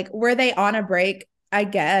Were they on a break? I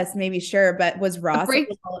guess, maybe, sure. But was A Ross a break.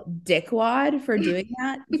 little dickwad for doing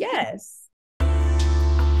that? Yes.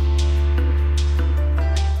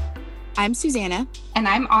 I'm Susanna, And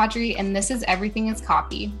I'm Audrey, and this is Everything is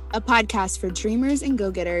Copy, a podcast for dreamers and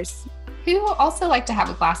go-getters who also like to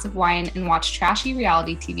have a glass of wine and watch trashy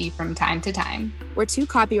reality TV from time to time. We're two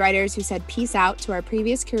copywriters who said peace out to our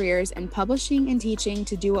previous careers in publishing and teaching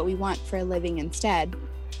to do what we want for a living instead.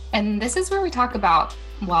 And this is where we talk about,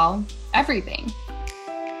 well, everything.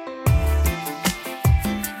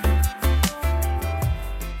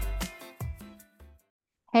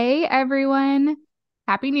 Hey, everyone.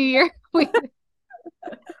 Happy New Year. Wait,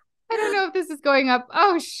 I don't know if this is going up.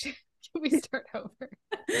 Oh, shit. Can we start over?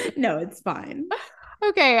 No, it's fine.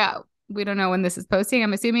 Okay. We don't know when this is posting.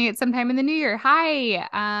 I'm assuming it's sometime in the new year.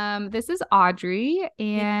 Hi. This is Audrey,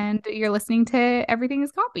 and you're listening to Everything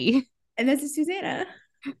is Copy. And this is Susanna.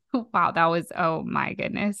 Wow, that was, oh my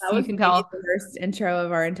goodness. That You was can maybe tell. the worst intro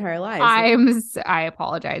of our entire lives. I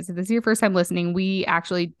apologize. If this is your first time listening, we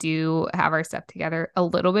actually do have our stuff together a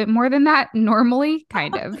little bit more than that normally,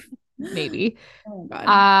 kind of, maybe. Oh my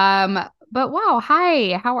God. But wow,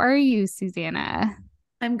 hi. How are you, Susanna?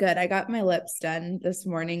 I'm good. I got my lips done this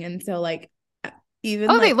morning, and so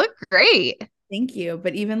even Oh, they look great. thank you.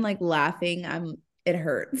 But even laughing, it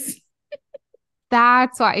hurts.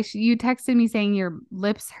 That's why you texted me saying your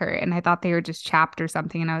lips hurt, and I thought they were just chapped or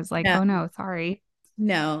something. And I was like, No. oh no, sorry.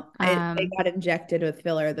 No, I got injected with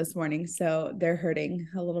filler this morning, so they're hurting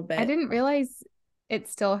a little bit. I didn't realize it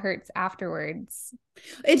still hurts afterwards.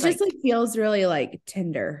 It just feels really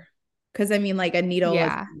tender. Because I mean, a needle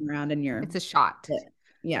is around in your. It's a shot.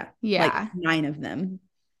 Yeah. Yeah. 9 of them.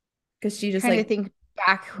 Because she just trying to think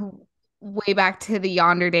way back to the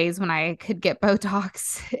yonder days when I could get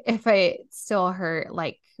Botox if I still hurt.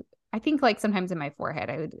 I think sometimes in my forehead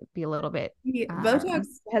I would be a little bit Botox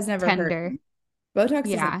has never tender. hurt. Botox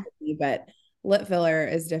doesn't hurt me, but lip filler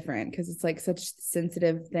is different because it's such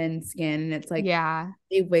sensitive thin skin, and it's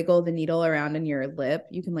they wiggle the needle around in your lip,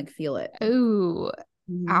 you can feel it. Ooh.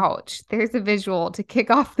 Ouch. There's a visual to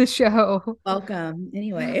kick off the show. Welcome.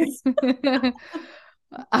 Anyways. You're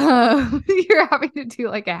having to do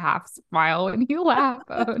a half smile when you laugh.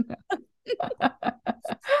 Oh no. God,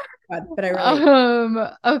 but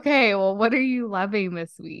I okay, well, what are you loving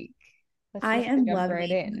this week? I am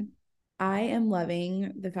loving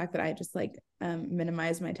the fact that I just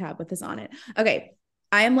minimize my tab with this on it. Okay.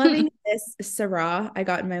 I am loving this Syrah I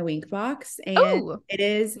got in my Wink box, and it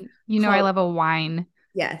is I love a wine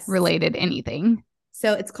related anything.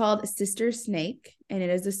 So it's called Sister Snake, and it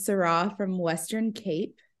is a Syrah from Western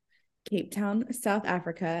Cape Town, South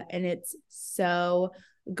Africa, and it's so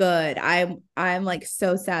good. I'm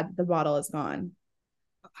so sad that the bottle is gone.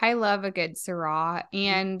 I love a good Syrah,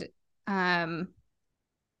 and I'm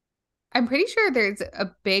pretty sure there's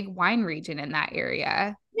a big wine region in that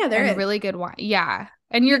area. Yeah, there is really good wine. Yeah,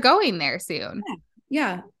 and you're going there soon.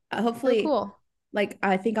 Yeah. Hopefully, cool.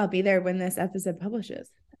 I think I'll be there when this episode publishes.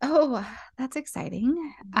 Oh, that's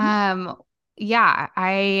exciting. Yeah,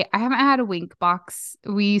 I haven't had a Wink box.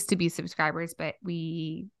 We used to be subscribers, but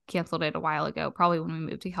we canceled it a while ago, probably when we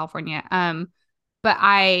moved to California. But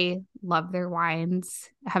I love their wines.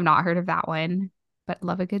 I have not heard of that one, but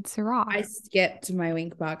love a good Syrah. I skipped my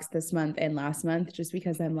Wink box this month and last month just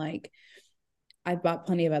because I bought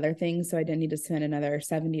plenty of other things, so I didn't need to spend another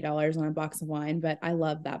 $70 on a box of wine, but I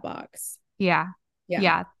love that box. Yeah.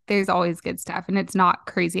 There's always good stuff, and it's not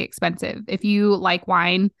crazy expensive. If you like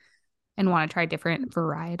wine and want to try different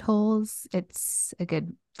varietals, it's a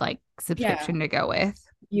good subscription to go with.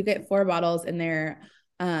 You get 4 bottles, and their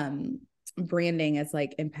branding is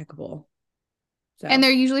impeccable. So. And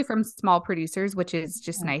they're usually from small producers, which is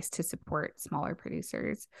just nice to support smaller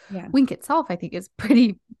producers. Yeah. Wink itself, I think, is a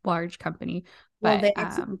pretty large company. But they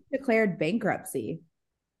actually declared bankruptcy.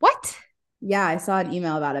 What? Yeah, I saw an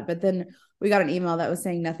email about it, but then we got an email that was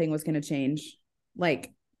saying nothing was going to change.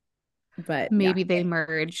 But maybe they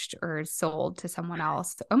merged or sold to someone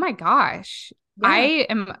else. Oh my gosh.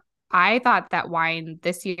 Yeah. I thought that wine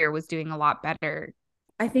this year was doing a lot better.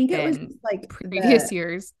 I think it was previous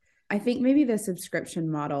years. I think maybe the subscription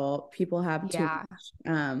model, people have too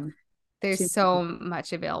much. There's so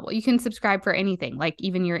much available. You can subscribe for anything,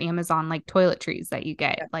 even your Amazon toiletries that you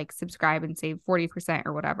get, subscribe and save 40%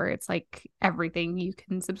 or whatever. It's everything you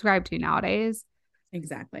can subscribe to nowadays.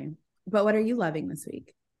 Exactly. But what are you loving this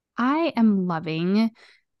week? I am loving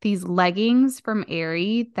these leggings from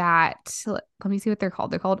Aerie that, let me see what they're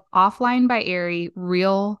called. They're called Offline by Aerie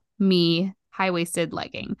Real Me high-waisted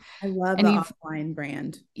legging. I love And the offline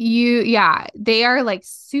brand. They are like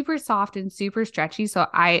super soft and super stretchy. So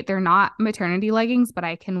they're not maternity leggings, but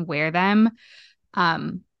I can wear them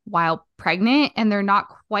while pregnant, and they're not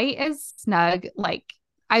quite as snug. Like,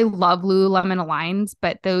 I love Lululemon Aligns,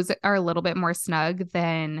 but those are a little bit more snug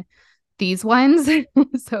than these ones.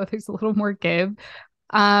 So there's a little more give.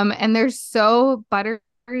 And they're so buttery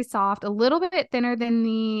soft, a little bit thinner than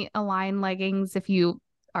the Align leggings if you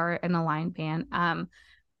are an Align fan.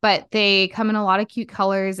 But they come in a lot of cute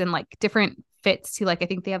colors and like different fits too. Like, I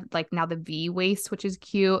think they have like now the V waist, which is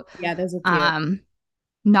cute. Yeah, those are cute.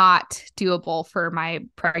 Not doable for my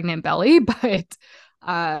pregnant belly, but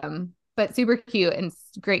super cute and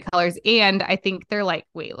great colors. And I think they're like,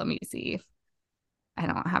 wait, let me see. I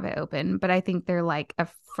don't have it open, but I think they're like a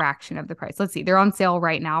fraction of the price. Let's see. They're on sale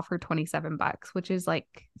right now for $27, which is like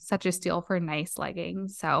such a steal for nice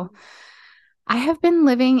leggings. So I have been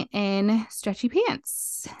living in stretchy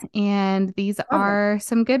pants, and these are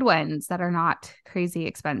some good ones that are not crazy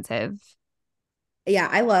expensive. Yeah,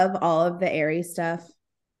 I love all of the Aerie stuff.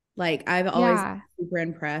 Like, I've always been super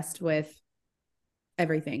impressed with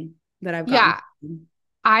everything that I've gotten. Yeah.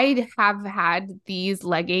 I have had these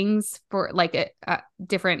leggings for like a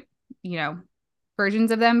different,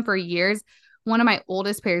 versions of them for years. One of my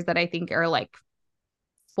oldest pairs that I think are like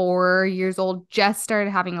 4 years old just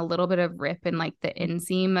started having a little bit of rip in like the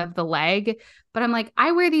inseam of the leg. But I'm like,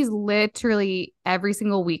 I wear these literally every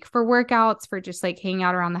single week for workouts, for just like hanging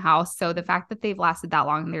out around the house. So the fact that they've lasted that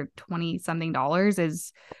long and they're $20 something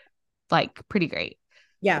is like pretty great.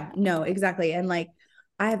 Yeah, no, exactly. And like,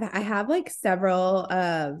 I have like several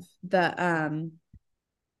of the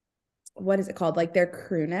what is it called? Like their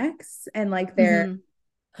crew necks and like their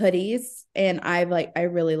hoodies, and I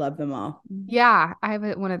really love them all. Yeah, I have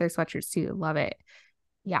one of their sweatshirts too. Love it.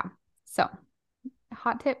 Yeah. So,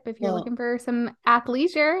 hot tip if you're looking for some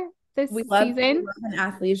athleisure this season. We love an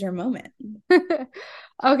athleisure moment.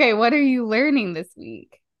 Okay, what are you learning this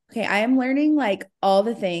week? Okay, I am learning like all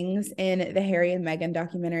the things in the Harry and Meghan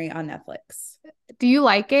documentary on Netflix. Do you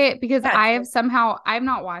like it? Because I've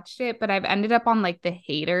not watched it, but I've ended up on like the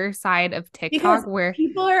hater side of TikTok, where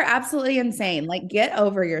people are absolutely insane. Like, get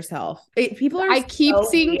over yourself. I keep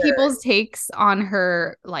seeing people's takes on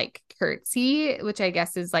her like curtsy, which I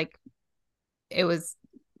guess is like, it was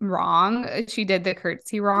wrong. She did the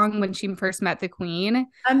curtsy wrong when she first met the queen.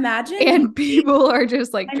 And people are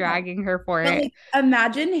just like dragging her for it. Like,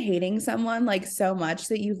 imagine hating someone like so much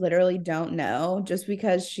that you literally don't know just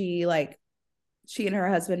because she and her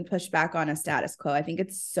husband pushed back on a status quo. I think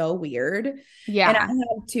it's so weird. Yeah. And I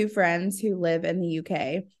have two friends who live in the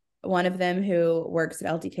UK. One of them who works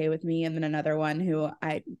at LTK with me, and then another one who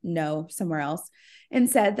I know somewhere else, and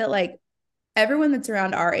said that like everyone that's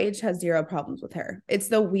around our age has zero problems with her. It's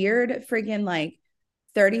the weird freaking like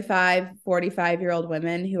 35, 45-year-old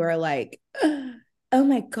women who are like, oh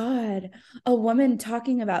my God, a woman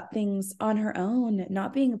talking about things on her own,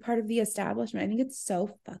 not being a part of the establishment. I think it's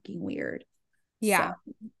so fucking weird. Yeah.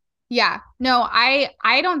 So. Yeah. No, I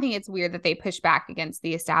don't think it's weird that they push back against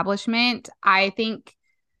the establishment. I think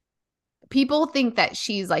people think that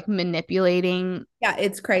she's like manipulating. Yeah,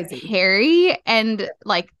 it's crazy. Harry, and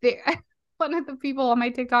like one of the people on my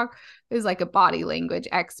TikTok is like a body language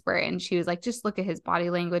expert, and she was like, just look at his body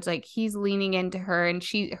language. Like, he's leaning into her and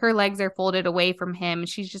her legs are folded away from him.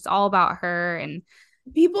 She's just all about her. And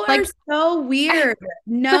people are so weird.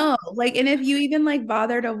 No, like, and if you even like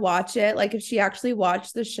bother to watch it, like if she actually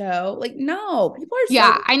watched the show, like, no, people are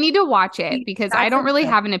so I need to watch it because I don't really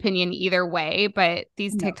have an opinion either way, but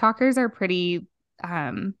these TikTokers are pretty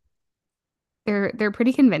they're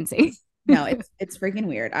pretty convincing. No, it's freaking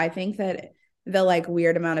weird. I think that the like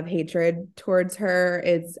weird amount of hatred towards her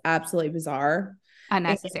is absolutely bizarre.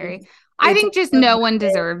 Unnecessary. I think just no one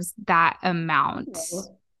deserves that amount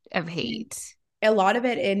of hate. A lot of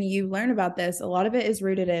it, and you learn about this, a lot of it is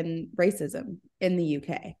rooted in racism in the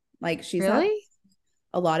UK. Like,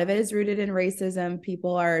 a lot of it is rooted in racism.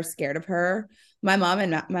 People are scared of her. My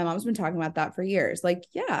mom's been talking about that for years. Like,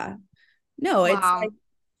 yeah, no, it's like,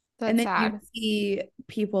 that's and then sad. You see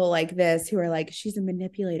people like this who are like, she's a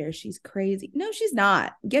manipulator. She's crazy. No, she's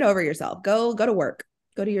not. Get over yourself. Go to work.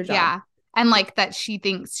 Go to your job. Yeah. And like that she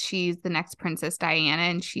thinks she's the next Princess Diana,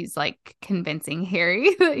 and she's like convincing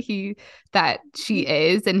Harry that she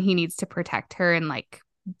is, and he needs to protect her and like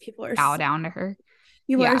people are bow down to her.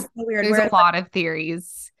 People are so weird. There's a lot of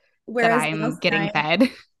theories that I'm getting fed.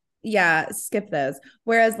 Yeah, skip those.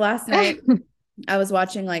 Whereas last night I was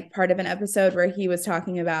watching like part of an episode where he was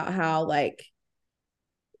talking about how like,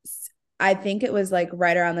 I think it was like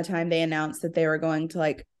right around the time they announced that they were going to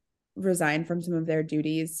like resign from some of their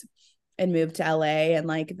duties and moved to LA, and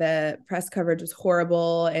like the press coverage was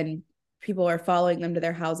horrible and people are following them to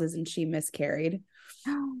their houses, and she miscarried.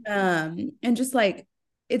 And just like,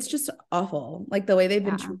 it's just awful. Like the way they've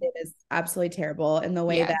been treated is absolutely terrible. And the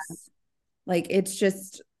way that like, it's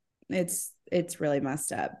just, it's really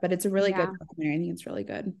messed up, but it's a really good documentary. I think it's really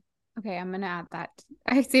good. Okay. I'm going to add that.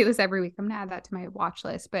 I say this every week. I'm going to add that to my watch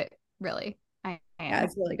list, but really, I am. Yeah,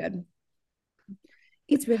 it's really good.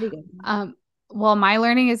 It's really good. Well, my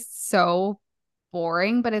learning is so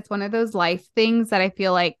boring, but it's one of those life things that I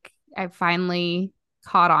feel like I finally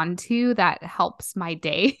caught on to that helps my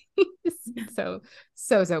day. so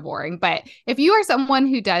boring. But if you are someone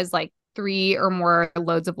who does like 3 or more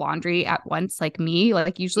loads of laundry at once, like me,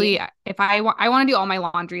 like usually if I want to do all my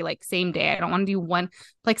laundry like same day, I don't want to do one.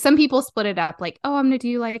 Like some people split it up, like, oh, I'm going to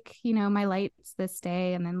do like, you know, my lights this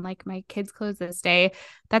day and then like my kids' clothes this day.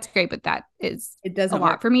 That's great. But that is it doesn't a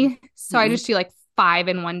lot work for me. So I just do like 5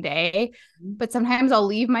 in one day. But sometimes I'll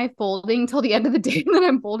leave my folding till the end of the day and then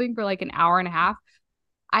I'm folding for like an hour and a half.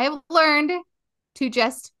 I have learned to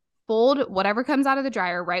just fold whatever comes out of the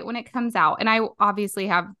dryer right when it comes out. And I obviously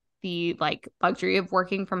have the like luxury of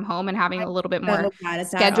working from home and having a little bit more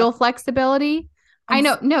schedule flexibility. I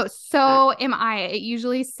know. No, so am I. It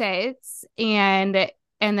usually sits and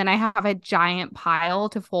then I have a giant pile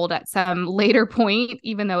to fold at some later point,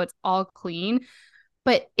 even though it's all clean.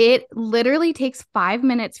 But it literally takes 5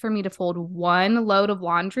 minutes for me to fold one load of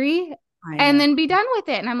laundry and then be done with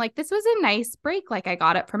it. And I'm like, this was a nice break. Like I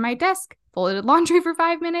got up from my desk, folded laundry for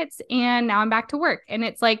 5 minutes, and now I'm back to work. And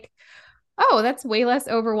it's like, oh, that's way less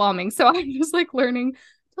overwhelming. So I'm just like learning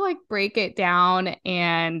to like break it down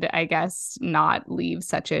and I guess not leave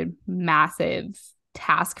such a massive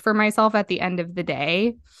task for myself at the end of the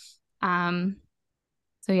day. So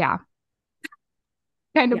yeah.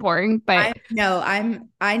 Kind of boring, but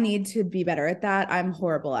I need to be better at that. I'm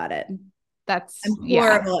horrible at it. I'm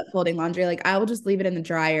horrible at folding laundry. Like I will just leave it in the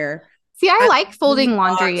dryer. See, I like folding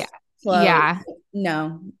laundry. Yeah.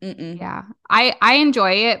 No. Yeah. I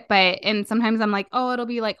enjoy it, and sometimes I'm like, oh, it'll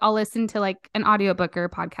be like, I'll listen to like an audiobook or a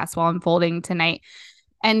podcast while I'm folding tonight.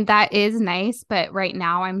 And that is nice. But right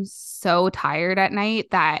now I'm so tired at night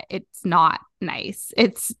that it's not nice.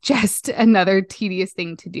 It's just another tedious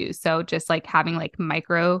thing to do. So just like having like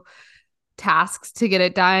micro tasks to get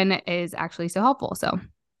it done is actually so helpful. So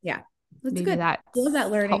yeah, that's maybe good. That's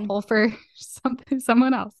that learning helpful for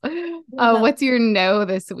someone else. What's your no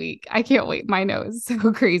this week? I can't wait. My no is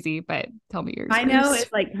so crazy, but tell me yours. My no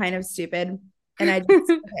is like kind of stupid. And I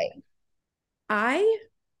just, okay.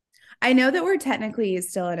 I know that we're technically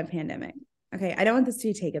still in a pandemic. Okay. I don't want this to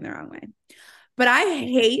be taken the wrong way, but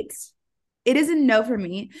it is a no for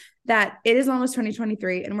me that it is almost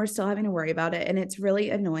 2023 and we're still having to worry about it. And it's really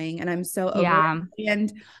annoying. And I'm so over it.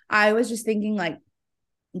 And I was just thinking like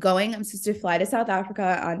I'm supposed to fly to South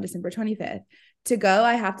Africa on December 25th. To go,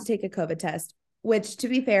 I have to take a COVID test, which to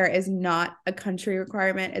be fair is not a country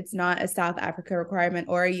requirement. It's not a South Africa requirement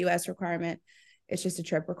or a US requirement. It's just a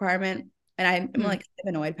trip requirement. And I'm like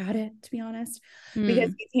annoyed about it, to be honest,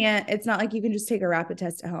 because it's not like you can just take a rapid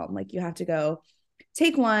test at home. Like you have to go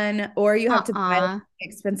take one, or you have to buy an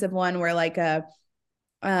expensive one where like a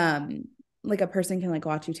person can like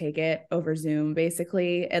watch you take it over Zoom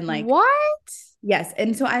basically. And like, what? Yes.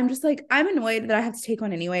 And so I'm just like, I'm annoyed that I have to take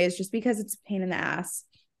one anyways, just because it's a pain in the ass.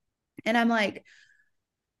 And I'm like,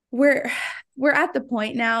 we're at the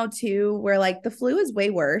point now too, where like the flu is way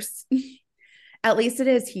worse. At least it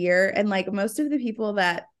is here. And like most of the people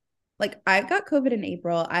that like, I got COVID in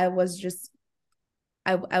April. I was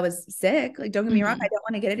sick. Like, don't get me wrong. I don't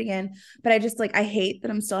want to get it again, but I just like, I hate that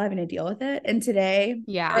I'm still having to deal with it. And today,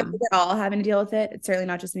 we're all having to deal with it. It's certainly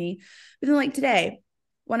not just me, but then like today,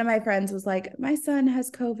 one of my friends was like, my son has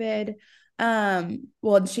COVID.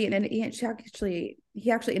 Well,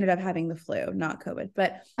 he actually ended up having the flu, not COVID,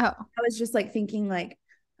 but I was just like thinking like,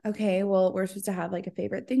 okay, well, we're supposed to have like a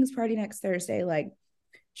favorite things party next Thursday. Like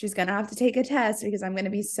she's going to have to take a test because I'm going to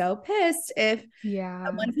be so pissed if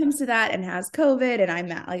someone comes to that and has COVID and I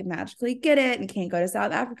like magically get it and can't go to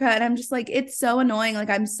South Africa. And I'm just like, it's so annoying. Like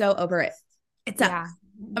I'm so over it. It sucks.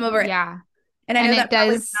 I'm over it. Yeah. And I know that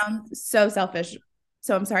does sound so selfish.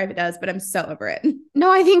 So I'm sorry if it does, but I'm so over it.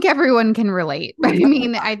 No, I think everyone can relate. I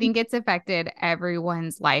mean, I think it's affected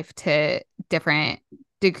everyone's life to different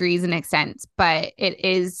degrees and extents, but it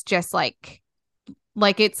is just like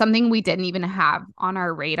it's something we didn't even have on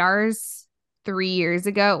our radars 3 years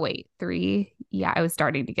ago. Wait, 3? Yeah, I was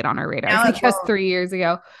starting to get on our radars because 3 years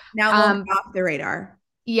ago. Now we're off the radar.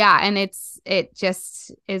 Yeah, and it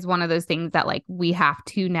just is one of those things that like we have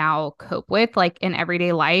to now cope with like in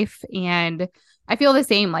everyday life. And I feel the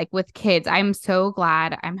same like with kids. I'm so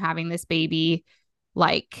glad I'm having this baby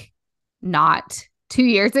like not 2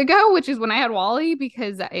 years ago, which is when I had Wally,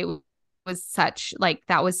 because it was such like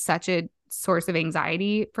that was such a source of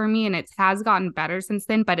anxiety for me. And it has gotten better since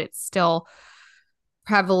then, but it's still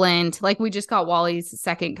prevalent. Like we just got Wally's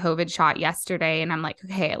second COVID shot yesterday. And I'm like,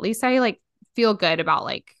 okay, at least I like feel good about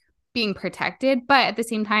like being protected. But at the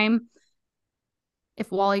same time, if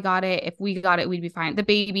Wally got it, if we got it, we'd be fine. The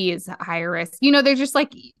baby is higher risk. There's just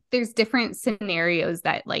like there's different scenarios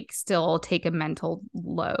that like still take a mental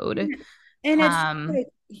load. And it's like,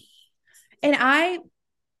 and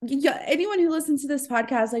yeah, anyone who listens to this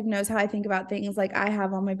podcast like knows how I think about things. Like I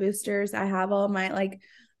have all my boosters, I have all my like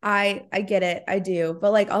I get it, I do.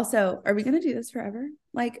 But like also, are we gonna do this forever?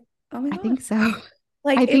 Like, oh my I God. think so.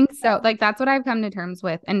 Like I think so. Like that's what I've come to terms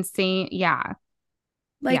with and saying, yeah.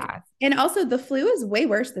 like, Yeah. and also the flu is way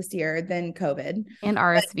worse this year than COVID. And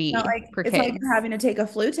But it's not RSV like for it's not like kids. you're having to take a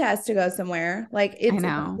flu test to go somewhere. Like I it's the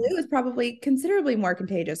know. flu is probably considerably more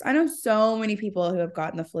contagious. I know so many people who have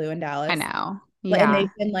gotten the flu in I Dallas. know. And Yeah. they've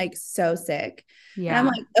been like so sick. And I'm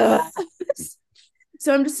Yeah. like, ugh.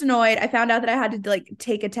 So I'm just annoyed. I found out that I had to like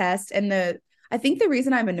take a test, and I think the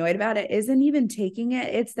reason I'm annoyed about it isn't even taking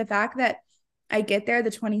it. It's the fact that I get there the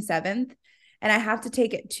 27th and I have to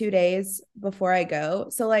take it 2 days before I go.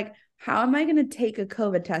 So like, how am I going to take a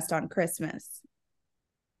COVID test on Christmas?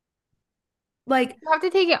 Like You have to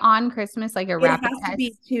take it on Christmas, like a it rapid has to be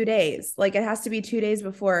test. 2 days. Like it has to be 2 days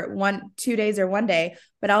before 2 days or one day,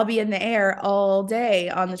 but I'll be in the air all day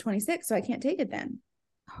on the 26th. So I can't take it then.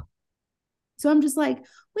 So I'm just like,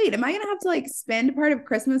 wait, am I going to have to like spend part of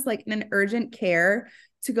Christmas like in an urgent care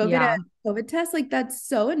to go get a Yeah. COVID test? Like that's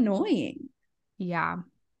so annoying. Yeah.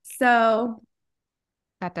 So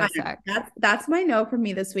That does suck. that's my no from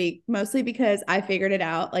me this week, mostly because I figured it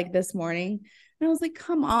out like this morning. And I was like,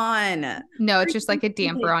 come on. No, it's just like a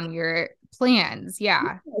damper on your plans.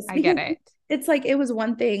 Yeah. Yes, I get because it. it's like it was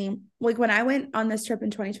one thing like when I went on this trip in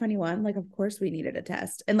 2021, like of course we needed a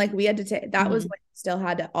test. And like we had to take that was Mhm. when you still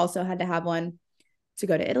had to have one to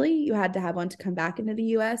go to Italy. You had to have one to come back into the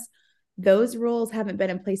US. Those rules haven't been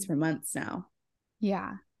in place for months now.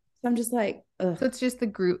 Yeah. So I'm just like, ugh. So it's just the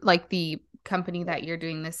group, like the company that you're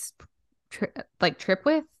doing this trip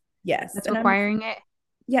with Yes. that's And I'm requiring it.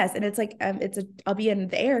 yes. And it's like I'll be in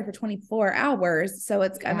the air for 24 hours. So I'm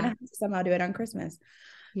gonna Yeah. have to somehow do it on Christmas.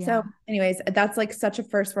 So, Yeah. anyways, that's like such a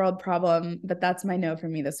first world problem, but that's my no for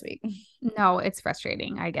me this week. No, it's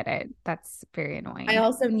frustrating. I get it. That's very I annoying.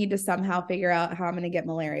 also need to somehow figure out how I'm going to get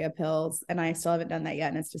malaria pills, and I still haven't done that yet.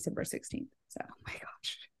 And it's December 16th. So, Oh my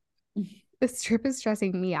gosh. This trip is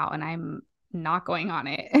stressing me out and I'm not going on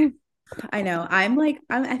it. I know I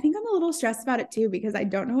think I'm a little stressed about it too because I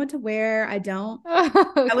don't know what to wear. Oh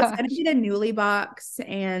I was going to gosh. get a Newly box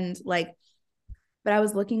and like, but I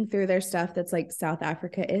was looking through their stuff that's like South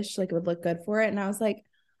Africa ish, like it would look good for it. And I was like,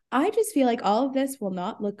 I just feel like all of this will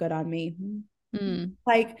not look good on me. Mm.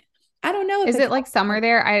 Like, I don't know if Is it's it like summer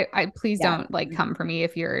there? I please yeah, don't like come for me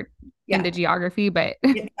if you're yeah, into geography, but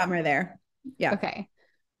it's summer there. Yeah, okay.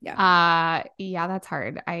 yeah. Yeah, that's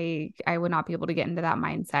hard. I would not be able to get into that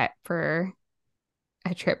mindset for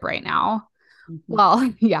a trip right now. Mhm.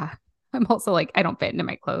 Well, yeah. I'm also like I don't fit into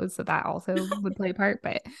my clothes, so that also would play a part,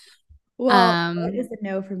 but Well, what is a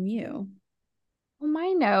no from you? well,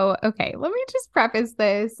 my no. Okay, let me just preface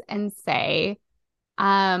this and say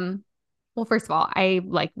um well, first of all, I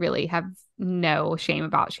like really have no shame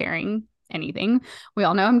about sharing anything. We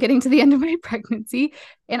all know I'm getting to the end of my pregnancy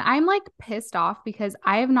and I'm like pissed off because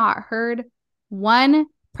I have not heard one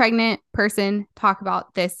pregnant person talk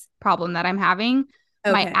about this problem that I'm having.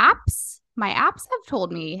 Okay. My apps have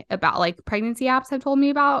told me about like pregnancy apps have told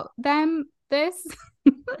me about this.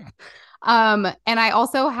 And I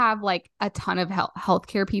also have like a ton of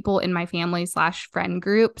healthcare people in my family slash friend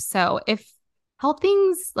group. So if health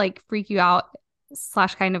things like freak you out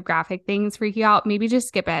slash kind of graphic things freak you out, maybe just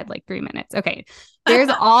skip ahead like 3 minutes. Okay. There's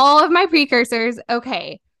all of my precursors.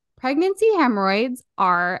 Okay. Pregnancy hemorrhoids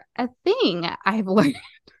are a thing I've learned.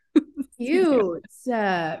 Cute.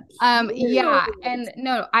 Yeah. Cute. And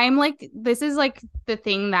no, I'm like, this is like the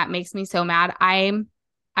thing that makes me so mad. I'm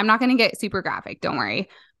not gonna get super graphic, don't worry.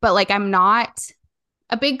 But like I'm not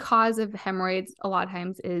a big cause of hemorrhoids a lot of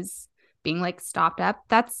times is being like stopped up.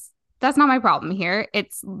 That's not my problem here.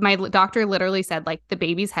 It's my doctor literally said like the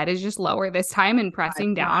baby's head is just lower this time and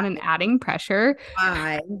pressing down and adding pressure.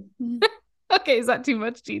 Why? Okay, is that too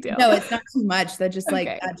much detail? No, it's not too much.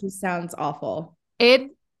 Okay. That just sounds awful. It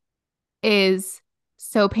is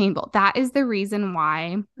so painful. That is the reason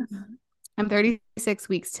why I'm 36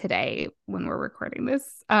 weeks today when we're recording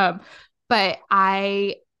this. But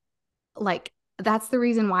I like that's the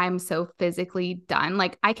reason why I'm so physically done.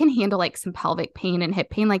 Like I can handle like some pelvic pain and hip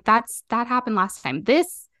pain. Like that happened last time.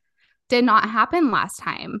 This did not happen last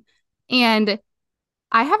time. And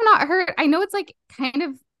I have not heard, I know it's like kind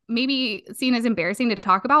of maybe seen as embarrassing to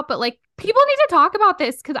talk about, but like people need to talk about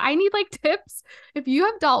this because I need like tips. If you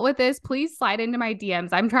have dealt with this, please slide into my DMs.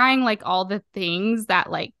 I'm trying like all the things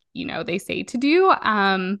that like, they say to do.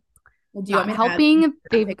 Well, do you want Not me to add helping.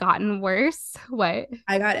 They've gotten worse. What?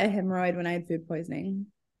 I got a hemorrhoid when I had food poisoning.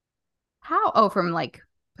 How? Oh, from like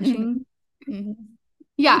pushing. Mm-hmm.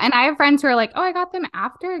 Yeah. And I have friends who are like, oh, I got them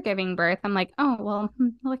after giving birth. I'm like, oh, well,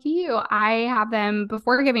 lucky you. I have them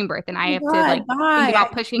before giving birth. And Oh I my have to like God, think bye.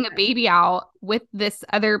 about pushing a baby out with this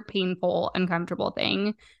other painful, uncomfortable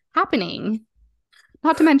thing happening.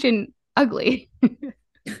 Not to mention ugly.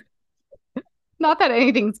 Not that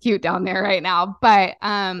anything's cute down there right now, but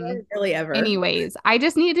Really ever. anyways, I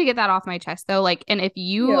just need to get that off my chest though. Like, and if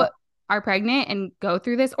you Yeah. are pregnant and go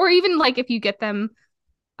through this, or even like if you get them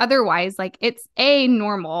otherwise, like it's a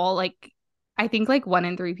normal, like I think like 1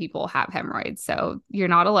 in 3 people have hemorrhoids. So you're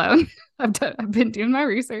not alone. I've been doing my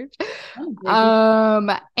research. And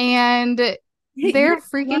You're they're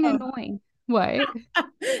freaking annoying. What?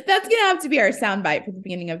 That's gonna have to be our soundbite for the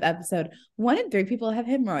beginning of the episode. 1 in 3 people have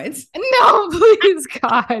hemorrhoids. No, please,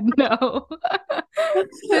 God, no.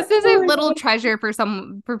 This is a Oh little God. treasure for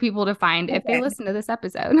people to find if they listen to this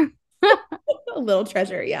episode. A little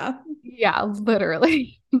treasure, yeah. Yeah,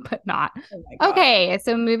 literally, but not. Oh my God. Okay,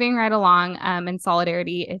 so moving right along, in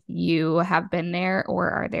solidarity, if you have been there or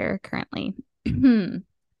are there currently.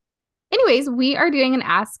 Anyways, we are doing an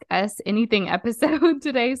Ask Us Anything episode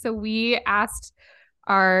today. So we asked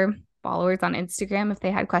our followers on Instagram if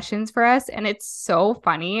they had questions for us. And it's so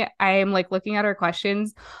funny. I am like looking at our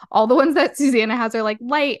questions. All the ones that Susanna has are like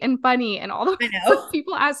light and funny. And all the ones that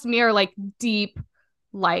people asked me are like deep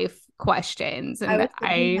life questions. And I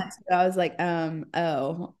was like,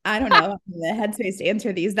 oh, I don't know the headspace to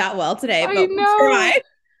answer these that well today, but we'll try.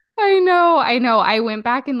 I know. I went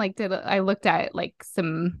back and like I looked at like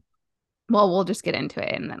some, well, we'll just get into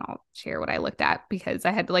it and then I'll share what I looked at because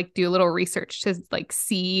I had to like do a little research to like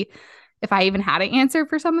see if I even had an answer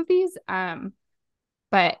for some of these.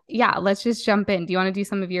 But yeah, let's just jump in. Do you want to do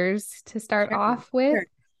some of yours to start off with? Sure.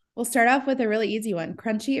 We'll start off with a really easy one.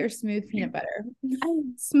 Crunchy or smooth peanut butter?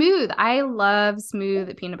 Smooth. I love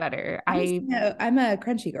smooth peanut butter. I'm a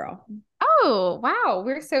crunchy girl. Oh, wow.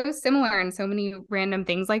 We're so similar in so many random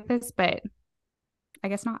things like this, but I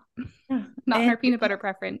guess not. Yeah. Not in our peanut butter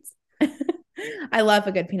preference. I love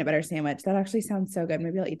a good peanut butter sandwich. That actually sounds so good.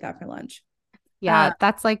 Maybe I'll eat that for lunch. Yeah,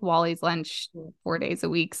 that's like Wally's lunch 4 days a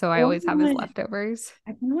week. So I always have his leftovers.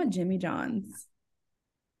 I kind of want Jimmy John's.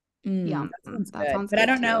 Yeah, that sounds good. But I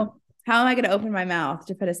don't know. How am I going to open my mouth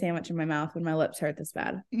to put a sandwich in my mouth when my lips hurt this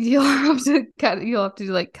bad? You'll have to cut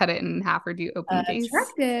it in half or do open face.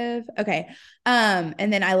 Attractive. Okay.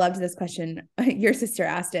 And then I loved this question. Your sister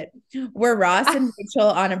asked it. Were Ross and Rachel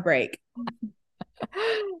on a break?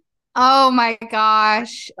 Oh my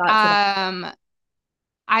gosh. I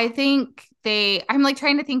think I'm like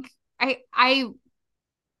trying to think.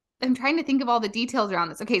 I'm trying to think of all the details around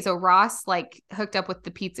this. Okay, so Ross like hooked up with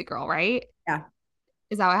the pizza girl, right? Yeah.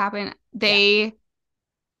 Is that what happened? They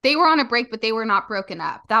were on a break, but they were not broken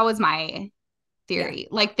up. That was my theory. Yeah.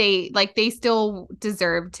 Like they still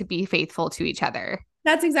deserve to be faithful to each other.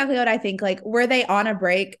 That's exactly what I think. Like, were they on a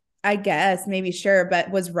break? I guess, maybe, sure.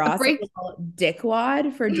 But was Ross a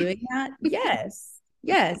dickwad for doing that? Yes.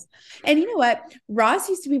 Yes. And you know what? Ross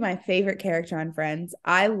used to be my favorite character on Friends.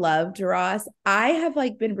 I loved Ross. I have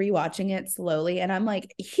like been rewatching it slowly and I'm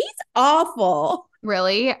like, he's awful.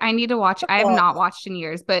 Really? I need to watch. I have not watched in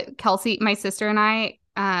years, but Kelsey, my sister and I,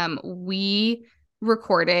 we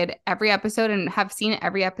recorded every episode and have seen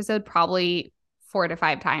every episode probably 4 to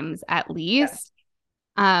 5 times at least,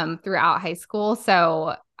 throughout high school.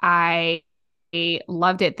 So I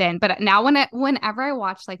loved it then. But now whenever I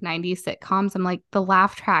watch like 90s sitcoms, I'm like the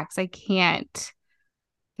laugh tracks, I can't.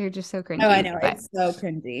 They're just so cringy. Oh, I know. It's so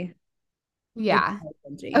cringy. Yeah. So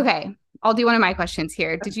cringy. Okay. I'll do one of my questions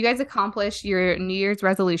here. Did you guys accomplish your New Year's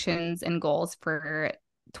resolutions and goals for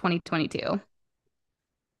 2022?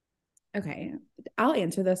 Okay. I'll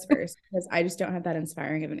answer this first because I just don't have that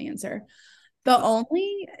inspiring of an answer. No,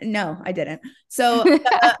 I didn't. So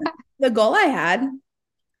the goal I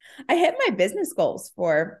hit my business goals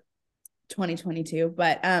for 2022,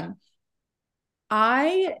 but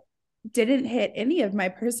I didn't hit any of my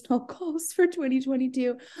personal goals for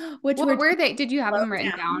 2022. What were they? Did you have them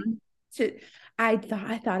written down? I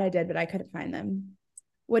thought I did, but I couldn't find them.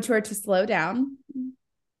 Which were to slow down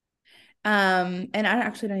And I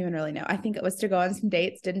actually don't even really know. I think it was to go on some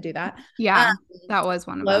dates. Didn't do that. Um, Yeah, that was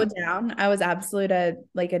one of slow them. down. I was absolute a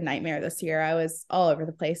nightmare this year. I was all over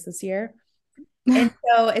the place this year. And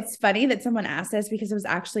so it's funny that someone asked this because I was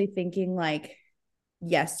actually thinking like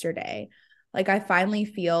yesterday. Like I finally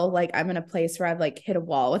feel like I'm in a place where I've like hit a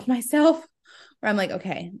wall with myself where I'm like,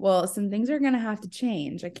 okay, well, some things are gonna have to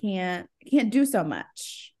change. I can't do so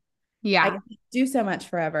much. I Yeah. can do so much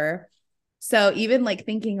forever. So even like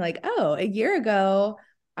thinking like, oh, a year ago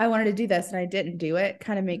I wanted to do this and I didn't do it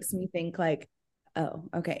kind of makes me think like, oh,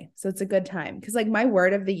 okay. So it's a good time. Cause like my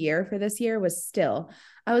word of the year for this year was still.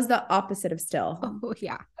 I was the opposite of still. Oh,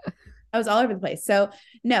 yeah. I was all over the place. So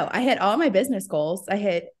no, I hit all my business goals. I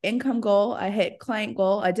hit income goal. I hit client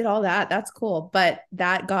goal. I did all that. That's cool. But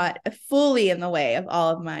that got fully in the way of all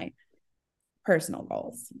of my personal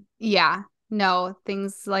goals. Yeah. No,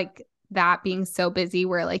 things like that being so busy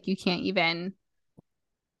where like you can't even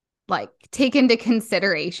like take into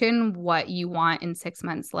consideration what you want in 6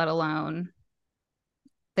 months, let alone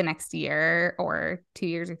the next year or 2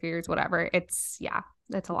 years or 3 years, whatever. It's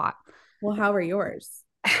a lot. Well, how were yours?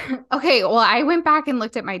 Okay. Well, I went back and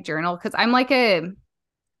looked at my journal because I'm like a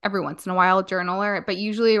every once in a while journaler, but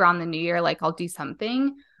usually around the new year, like I'll do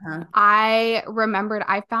something. Huh? I remembered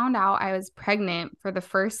I found out I was pregnant for the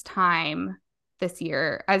first time this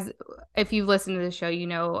year. As if you've listened to the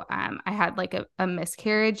show, I had like a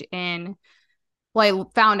miscarriage I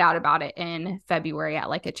found out about it in February at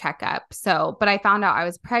like a checkup. So, but I found out I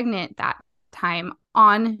was pregnant that time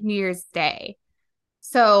on New Year's Day.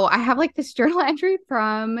 So I have like this journal entry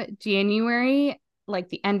from January, like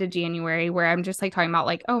the end of January, where I'm just like talking about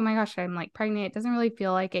like, oh my gosh, I'm like pregnant. It doesn't really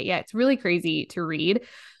feel like it yet. It's really crazy to read.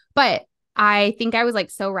 But I think I was like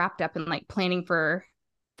so wrapped up in like planning for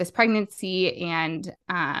this pregnancy and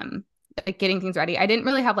like getting things ready. I didn't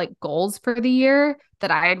really have like goals for the year that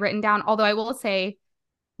I had written down. Although I will say,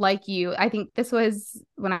 like you, I think this was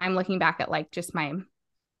when I'm looking back at like just my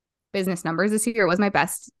business numbers this year, it was my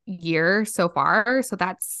best year so far. So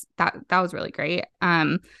that was really great.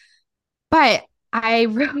 But I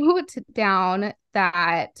wrote down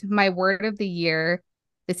that my word of the year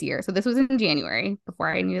this year. So this was in January before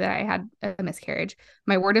I knew that I had a miscarriage.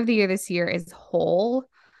 My word of the year this year is whole.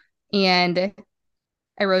 And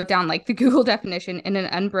I wrote down like the Google definition in an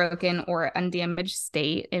unbroken or undamaged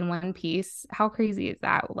state in one piece. How crazy is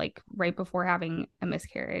that? Like right before having a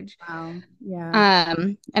miscarriage. Wow. Yeah.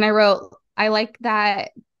 And I wrote, I like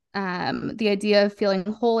that the idea of feeling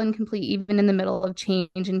whole and complete even in the middle of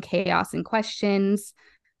change and chaos and questions,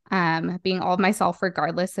 being all of myself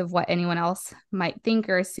regardless of what anyone else might think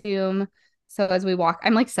or assume. So as we walk,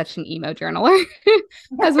 I'm like such an emo journaler.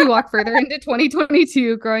 As we walk further into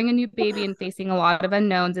 2022, growing a new baby and facing a lot of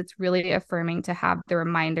unknowns, it's really affirming to have the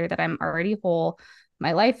reminder that I'm already whole.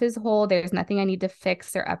 My life is whole. There's nothing I need to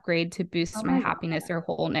fix or upgrade to Oh boost my my God. happiness or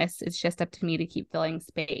wholeness. It's just up to me to keep filling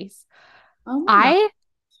space. Oh my God. I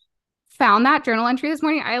found that journal entry this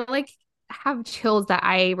morning. I like have chills that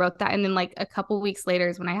I wrote that. And then like a couple weeks later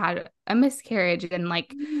is when I had a miscarriage and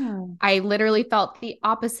like Yeah. I literally felt the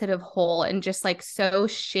opposite of whole and just like so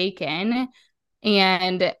shaken.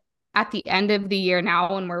 And at the end of the year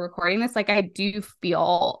now, when we're recording this, like I do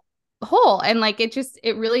feel whole. And like it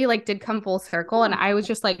really like did come full circle. And I was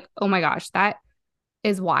just like, oh my gosh, that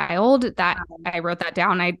is wild that I wrote that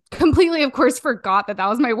down. I completely, of course, forgot that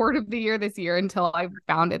was my word of the year this year until I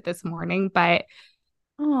found it this morning, but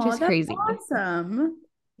Oh, just that's crazy. awesome. That's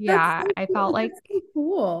Yeah, so cool. That's so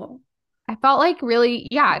cool. I felt like really,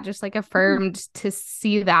 yeah, just like affirmed to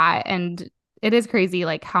see that. And it is crazy,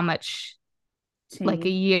 like how much like a Change.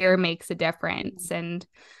 year makes a difference. And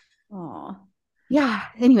Oh. yeah,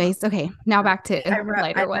 anyways, okay, now back I to wrote,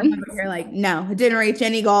 lighter I'm ones. over here like, no, I didn't reach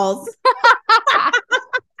any goals.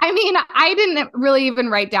 I mean, I didn't really even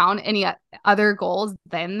write down any other goals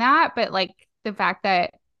than that, but like the fact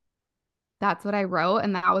that that's what I wrote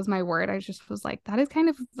and that was my word, I just was like, that is kind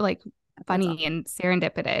of like That's funny awesome. and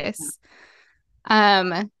serendipitous.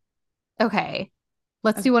 Um, okay,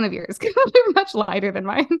 let's Okay. do one of yours because they're much lighter than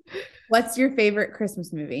mine. What's your favorite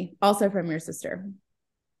Christmas movie? Also from your sister.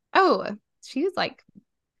 Oh, she's like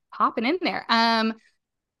popping in there.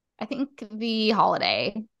 I think The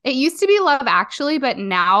Holiday. It used to be Love Actually, but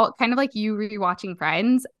now kind of like you rewatching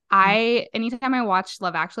Friends. Anytime I watch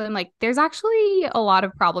Love Actually, I'm like, there's actually a lot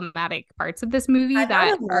of problematic parts of this movie I'm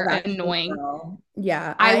that not a Love are Actually annoying. girl.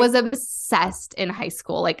 Yeah, I was obsessed in high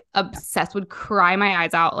school, like obsessed, would cry my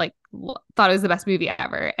eyes out, like thought it was the best movie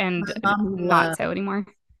ever, my and mom not loves so anymore.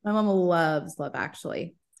 my mom loves Love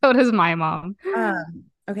Actually. So does my mom.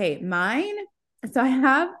 Okay, mine. So I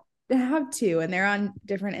have two, and they're on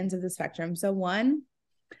different ends of the spectrum. So one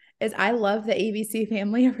is I love the ABC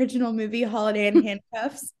Family original movie Holiday in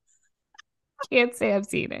Handcuffs. Can't say I've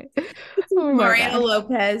seen it. It's Oh my Mario God.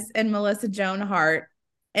 Lopez and Melissa Joan Hart,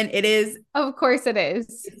 and it is Of course it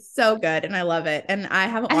is. so good, and I love it. And I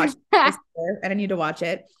haven't watched it this year, and I need to watch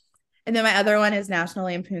it. And then my other one is National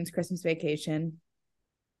Lampoon's Christmas Vacation.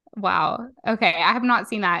 Wow. Okay. I have not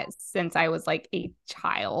seen that since I was like a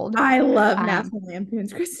child. I love Um, National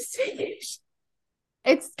Lampoon's Christmas Vacation.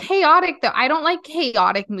 it's chaotic though. I don't like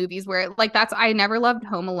chaotic movies where like I never loved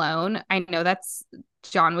Home Alone. I know that's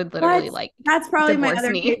John would literally What? like That's probably my divorce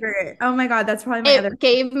other me. favorite. Oh my God, that's probably my other. It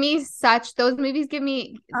gave me those movies give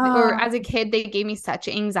me, or Oh, as a kid, they gave me such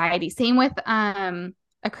anxiety. Same with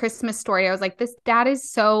A Christmas Story. I was like, this dad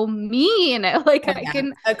is so mean. Like oh yeah.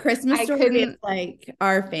 A Christmas I Story is couldn't, like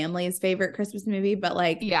our family's favorite Christmas movie, but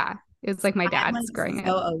like yeah. It was like my I'm dad's like growing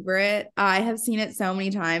so up. over it. I have seen it so many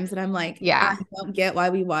times and I'm like, I Yeah. don't get why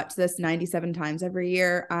we watch this 97 times every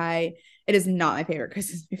year. It is not my favorite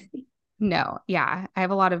Christmas movie. No. Yeah. I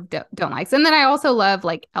have a lot of don't likes. And then I also love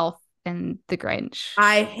like Elf and the Grinch.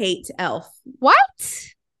 I hate Elf. What?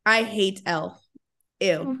 I hate Elf.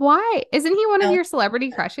 Ew. Why? Isn't he one of Elf. your celebrity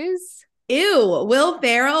crushes? Ew. Will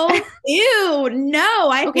Ferrell. Ew. No,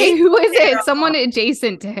 I Okay, hate who Will is it? Ferrell. Someone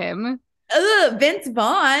adjacent to him. Ugh, Vince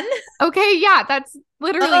Vaughn. Okay, yeah, that's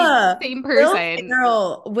literally same person.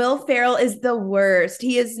 Will Ferrell is the worst.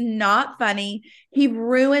 He is not funny. He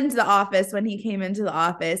ruined The Office when he came into The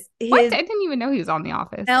Office. What? His I didn't even know he was on The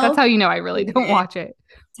Office. That's Elf, how you know I really don't stupid. watch it.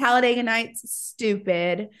 Talladega Nights,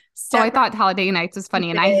 stupid. Oh, I Step thought Talladega Nights was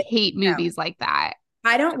funny, and I stupid. hate No, movies like that.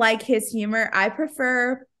 I don't like his humor. I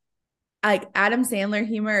prefer like Adam Sandler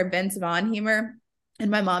humor or Vince Vaughn humor. And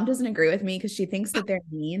my mom doesn't agree with me because she thinks that they're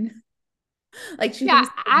mean. Like she Yeah,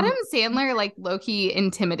 thinks Adam Sandler like low-key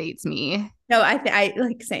intimidates me. no, I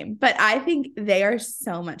like same, but I think they are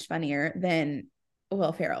so much funnier than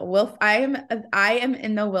Will Ferrell. I am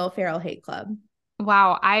in the Will Ferrell hate club.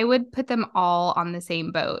 Wow, I would put them all on the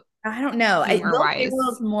same boat, I don't know. Will Ferrell humor-wise.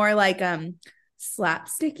 is more like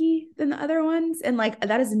slapsticky than the other ones, and like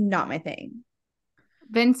that is not my thing.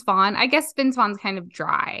 Vince Vaughn, I guess Vince Vaughn's kind of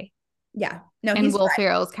dry, Yeah, no, and he's Will right.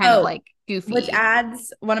 Ferrell's kind of Oh, like which goofy.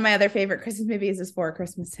 adds one of my other favorite Christmas movies is Four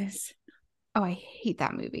Christmases Oh, I hate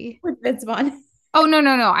that movie. with Vince Vaughn. Oh, no,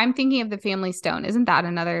 no, no. I'm thinking of The Family Stone. Isn't that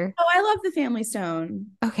another? Oh, I love The Family Stone,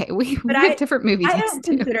 Okay, we, but we have different movie I tastes don't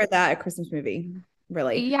too. consider that a Christmas movie,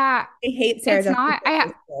 really. Yeah, I hate Sarah it's Jessica not.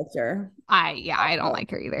 Parker's character. I don't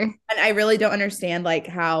like her either. And I really don't understand like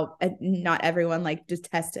how not everyone like just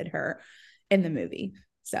tested her in the movie.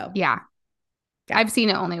 So Yeah. yeah. I've seen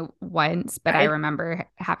it only once, but I remember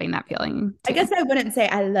having that feeling I too. guess I wouldn't say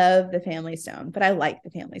I love The Family Stone, but I like The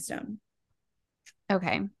Family Stone.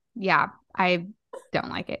 Okay. Yeah, I don't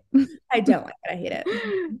like it. I don't like it. I hate it.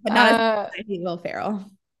 But not as much as I hate Will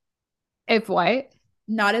Ferrell. If what?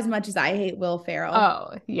 Not as much as I hate Will Ferrell.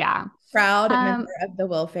 Oh, yeah. Proud member of the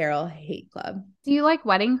Will Ferrell hate club. Do you like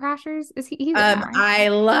Wedding Crashers? He's in that, right? I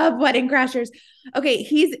love Wedding Crashers. Okay,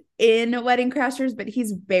 he's in Wedding Crashers, but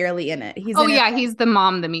he's barely in it. He's he's the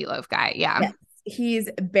mom, the meatloaf guy. Yeah. Yes, he's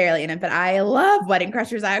barely in it, but I love Wedding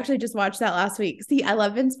Crashers. I actually just watched that last week. See, I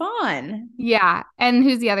love Vince Vaughn. Yeah. And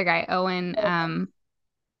who's the other guy? Owen.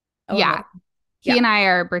 Yeah. He and I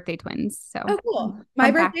are birthday twins. So oh, cool. My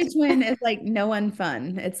birthday twin is like no one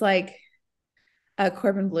fun. It's like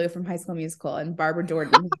Corbin Blue from High School Musical and Barbara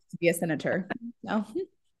Jordan to be a senator. No.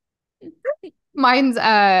 Mine's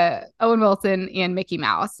Owen Wilson and Mickey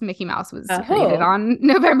Mouse. Mickey Mouse was created on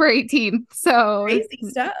November 18th. So crazy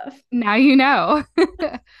stuff. Now you know.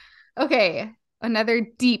 Okay. Another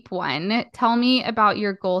deep one. Tell me about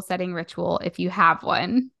your goal setting ritual if you have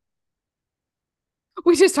one.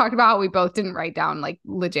 We just talked about how we both didn't write down like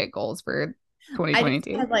legit goals for 2022.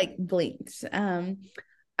 I just had like blinked.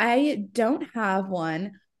 I don't have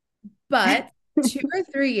one, but 2 or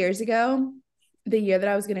 3 years ago, the year that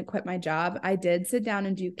I was going to quit my job, I did sit down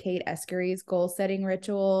and do Kate Escaries goal setting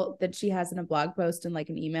ritual that she has in a blog post and like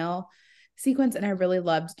an email sequence. And I really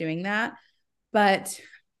loved doing that. But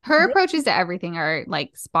her approaches to everything are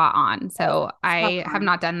like spot on. So I have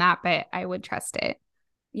not done that, but I would trust it.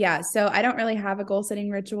 Yeah. So I don't really have a goal setting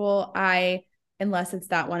ritual. Unless it's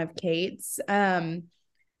that one of Kate's.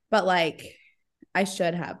 But like I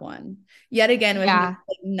should have one. Yet again, with me, like,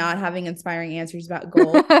 not having inspiring answers about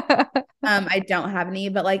goals. I don't have any,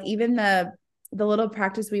 but like even the little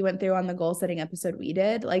practice we went through on the goal setting episode we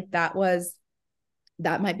did, like that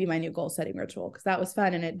might be my new goal setting ritual because that was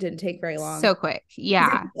fun and it didn't take very long. So quick.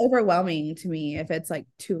 Yeah. It's overwhelming to me if it's like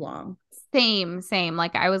too long. Same.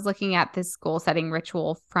 Like I was looking at this goal setting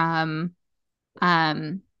ritual from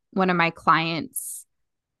one of my clients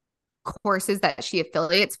courses that she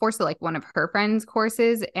affiliates for. So like one of her friends'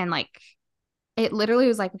 courses, and like it literally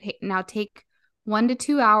was like, okay, now take 1 to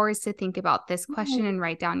 2 hours to think about this question and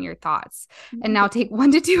write down your thoughts. And now take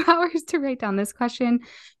 1 to 2 hours to write down this question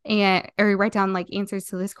and or write down like answers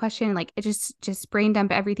to this question. Like it just brain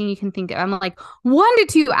dump everything you can think of. I'm like 1 to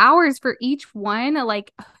 2 hours for each one.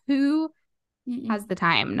 Like who has the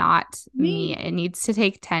time? Not me. It needs to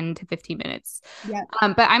take 10 to 15 minutes. Yeah.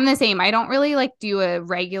 But I'm the same. I don't really like do a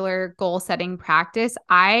regular goal setting practice.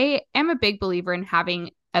 I am a big believer in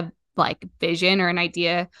having a like vision or an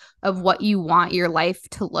idea of what you want your life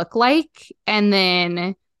to look like, and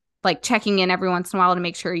then like checking in every once in a while to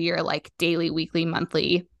make sure your like daily, weekly,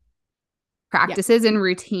 monthly practices and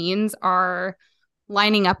routines are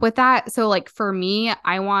lining up with that. So like for me,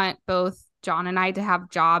 I want both John and I to have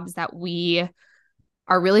jobs that we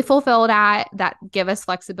are really fulfilled at, that give us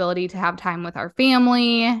flexibility to have time with our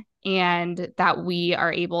family, and that we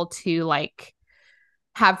are able to like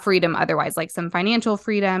have freedom otherwise, like some financial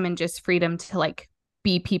freedom and just freedom to like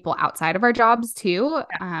be people outside of our jobs too.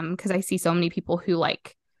 Because I see so many people who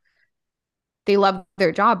like they love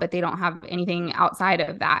their job, but they don't have anything outside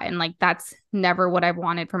of that. And like that's never what I've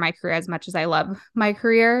wanted for my career as much as I love my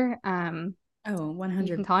career. Oh, 100.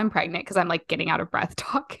 You can tell I'm pregnant because I'm like getting out of breath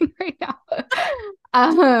talking right now.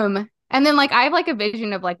 And then like I have like a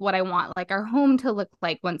vision of like what I want like our home to look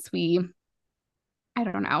like once we, I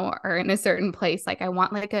don't know, are in a certain place. Like I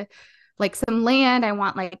want like some land. I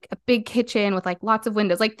want like a big kitchen with like lots of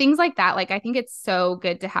windows, like things like that. Like I think it's so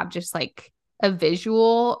good to have just like a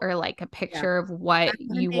visual or like a picture of what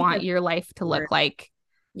you want your life to look like.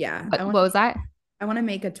 Yeah. What was that? I want to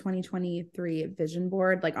make a 2023 vision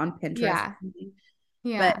board like on Pinterest.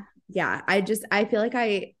 Yeah. But yeah, I feel like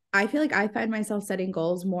I find myself setting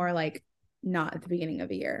goals more like not at the beginning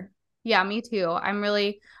of a year. Yeah, me too.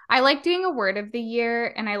 I like doing a word of the year,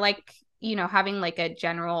 and I like, having like a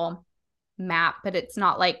general map, but it's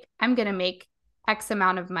not like I'm going to make X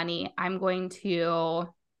amount of money. I'm going to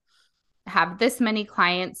have this many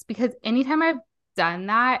clients, because anytime I've done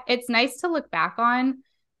that, it's nice to look back on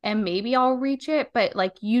and maybe I'll reach it, but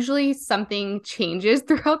like usually something changes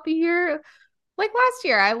throughout the year. Like last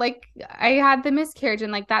year, I had the miscarriage,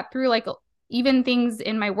 and like that threw like even things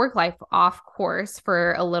in my work life off course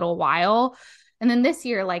for a little while. And then this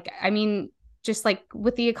year, like, I mean, just like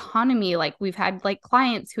with the economy, like we've had like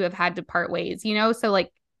clients who have had to part ways, so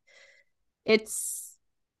like it's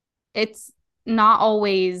not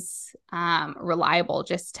always reliable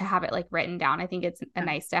just to have it like written down. I think it's a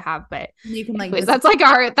nice to have, but you can like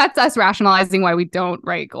that's us rationalizing why we don't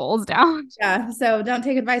write goals down. Yeah, so don't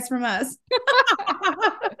take advice from us.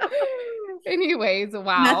 Anyways,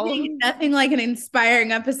 wow. Nothing like an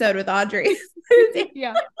inspiring episode with Audrey.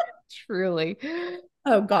 Yeah, truly.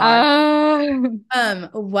 Oh God.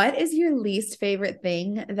 What is your least favorite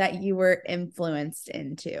thing that you were influenced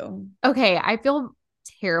into? Okay, I feel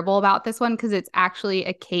terrible about this one because it's actually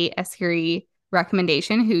a Kate Escary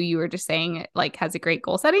recommendation, who you were just saying like has a great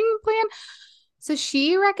goal setting plan. So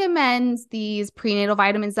she recommends these prenatal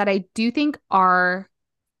vitamins that I do think are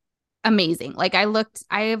amazing. Like I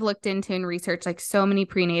have looked into and researched like so many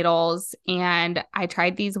prenatals, and I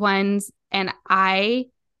tried these ones, and I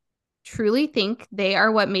truly think they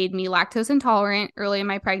are what made me lactose intolerant early in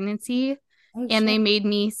my pregnancy. And they made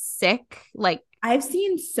me sick. Like I've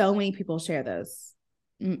seen so many people share those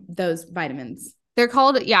vitamins. They're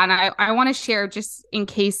called, and I want to share just in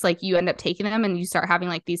case like you end up taking them and you start having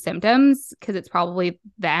like these symptoms, because it's probably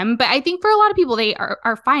them. But I think for a lot of people, they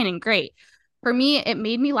are fine and great. For me, it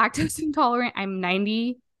made me lactose intolerant. I'm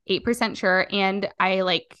 98% sure. And I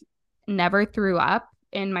like never threw up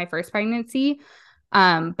in my first pregnancy.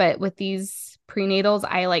 But with these prenatals,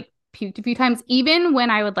 I like puked a few times. Even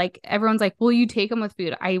when I would like, everyone's like, will you take them with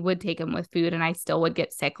food? I would take them with food, and I still would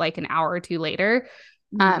get sick like an hour or two later.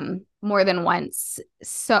 More than once.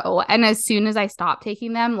 So, and as soon as I stopped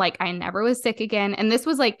taking them, like I never was sick again. And this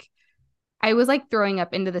was like, I was like throwing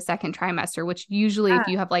up into the second trimester, which usually if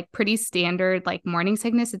you have like pretty standard like morning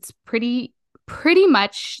sickness, it's pretty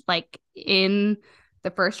much like in the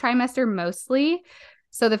first trimester mostly.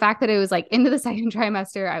 So the fact that it was like into the second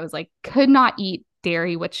trimester, I was like, could not eat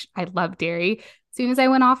dairy, which I love dairy. As soon as I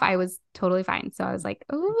went off, I was totally fine. So I was like,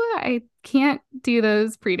 oh, I can't do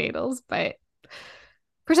those prenatals, but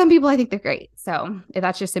for some people, I think they're great. So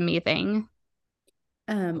that's just a me thing.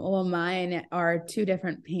 Well, mine are two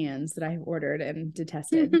different pans that I've ordered and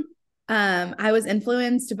detested. I was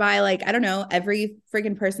influenced by like, I don't know, every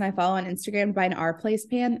freaking person I follow on Instagram to buy an Our Place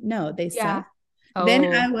pan. No, they suck. Oh. Then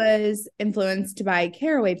I was influenced by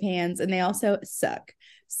Caraway pans, and they also suck.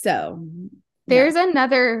 So there's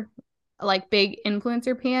another like big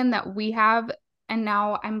influencer pan that we have. And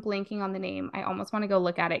now I'm blanking on the name. I almost want to go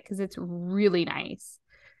look at it because it's really nice.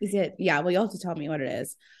 Is it? Yeah. Well, you'll have to tell me what it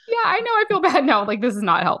is. Yeah, I know. I feel bad now. Like this is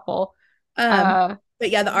not helpful. Um, Uh, but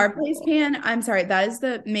yeah, the Our Place pan, I'm sorry, that is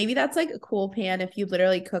maybe that's like a cool pan if you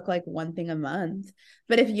literally cook like one thing a month.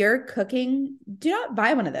 But if you're cooking, do not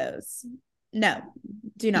buy one of those. No,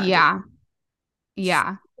 do not do. yeah.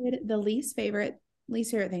 Yeah. The least favorite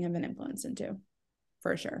thing I've been influenced into,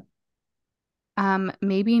 for sure.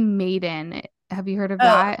 Maybe Maiden. Have you heard of Oh,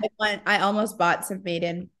 that? I almost bought some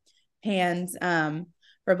Maiden pans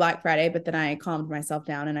for Black Friday, but then I calmed myself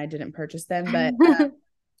down and I didn't purchase them. But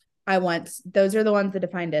those are the ones that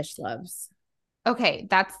Define Dish loves. Okay,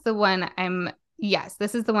 that's the one yes,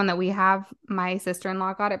 this is the one that we have. My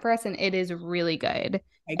sister-in-law got it for us and it is really good.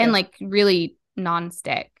 Okay, And good. like really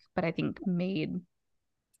non-stick, but I think made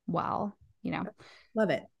well, you know. Love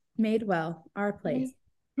it. Made well. Our Place.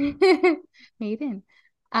 Maiden.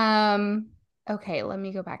 Um, okay, let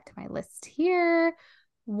me go back to my list here.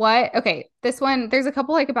 Okay, this one, there's a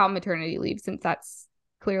couple like about maternity leave since that's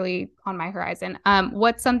clearly on my horizon.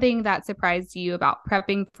 What's something that surprised you about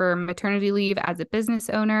prepping for maternity leave as a business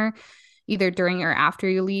owner, either during or after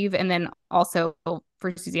you leave? And then also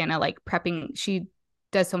for Susanna, like prepping, she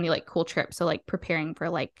does so many like cool trips. So like preparing for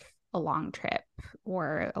like a long trip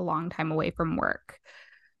or a long time away from work.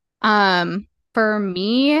 For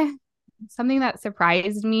me, something that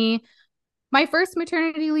surprised me, my first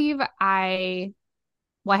maternity leave, I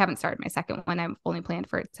haven't started my second one. I've only planned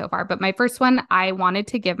for it so far. But my first one, I wanted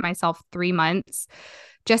to give myself 3 months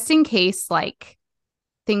just in case like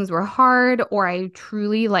things were hard or I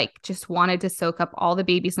truly like just wanted to soak up all the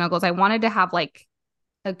baby snuggles. I wanted to have like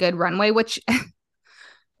a good runway, which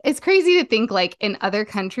it's crazy to think like in other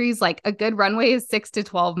countries, like a good runway is 6 to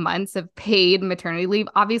 12 months of paid maternity leave.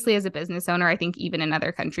 Obviously, as a business owner, I think even in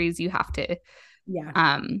other countries,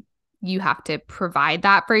 Yeah. you have to provide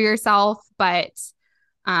that for yourself. But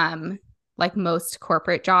like most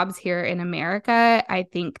corporate jobs here in America, I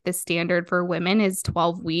think the standard for women is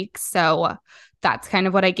 12 weeks. So that's kind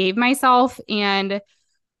of what I gave myself. And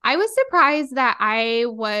I was surprised that I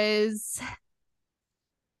was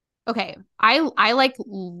okay. I like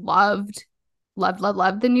loved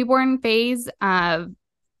the newborn phase of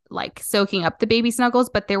like soaking up the baby snuggles,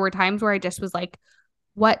 but there were times where I just was like,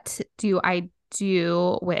 what do I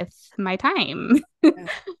do with my time?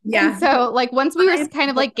 Yeah. And so like once we were kind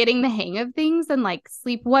of like getting the hang of things and like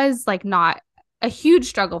sleep was like not a huge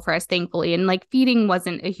struggle for us, thankfully. And like feeding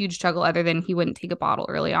wasn't a huge struggle other than he wouldn't take a bottle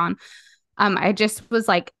early on. I just was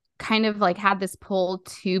like kind of like had this pull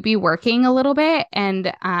to be working a little bit.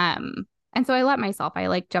 And so I let myself, I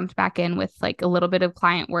like jumped back in with like a little bit of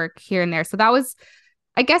client work here and there. So that was,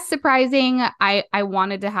 I guess, surprising. I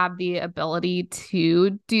wanted to have the ability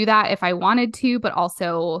to do that if I wanted to, but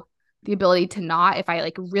also the ability to not if I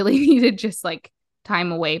like really needed just like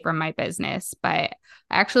time away from my business. But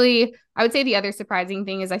actually, I would say the other surprising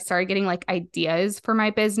thing is I started getting like ideas for my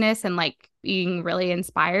business and like being really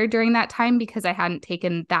inspired during that time because I hadn't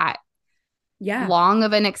taken that long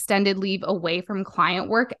of an extended leave away from client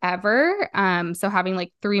work ever. So having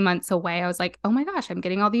like 3 months away, I was like, oh my gosh, I'm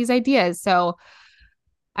getting all these ideas. So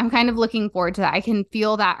I'm kind of looking forward to that. I can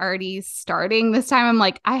feel that already starting this time. I'm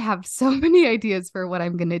like, I have so many ideas for what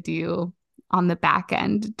I'm going to do on the back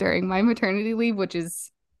end during my maternity leave, which is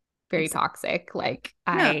very toxic. Like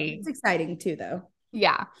it's exciting too, though.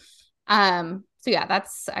 Yeah. So yeah,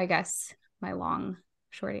 that's, I guess, my long,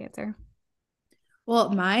 short answer.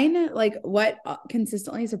 Well, mine, like what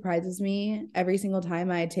consistently surprises me every single time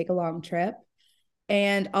I take a long trip,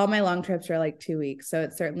 and all my long trips are like 2 weeks. So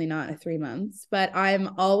it's certainly not 3 months, but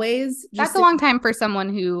I'm always That's a long time for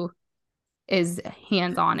someone who is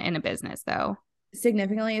hands-on in a business, though.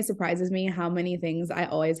 Significantly, it surprises me how many things I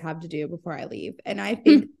always have to do before I leave. And I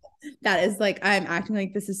think that is like, I'm acting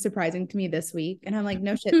like this is surprising to me this week. And I'm like,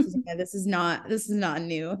 no shit, Susanna, this is not a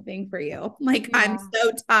new thing for you. Like, yeah. I'm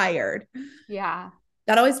so tired. Yeah.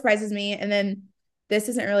 That always surprises me. And then this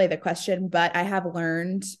isn't really the question, but I have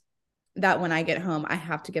learned that when I get home, I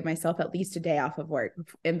have to give myself at least a day off of work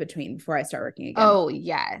in between before I start working again. Oh,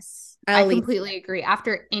 yes. I completely agree.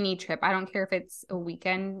 After any trip, I don't care if it's a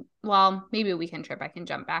weekend. Well, maybe a weekend trip, I can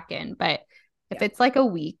jump back in. But if it's like a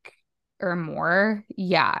week or more,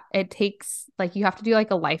 yeah, it takes like you have to do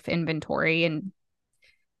like a life inventory and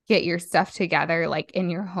get your stuff together like in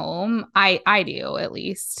your home. I do at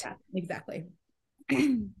least. Yeah, exactly.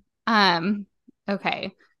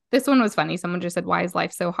 Okay. This one was funny. Someone just said, why is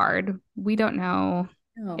life so hard? We don't know.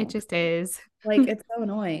 No. It just is. Like, it's so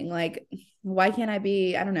annoying. Like, why can't I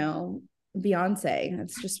be, I don't know, Beyonce.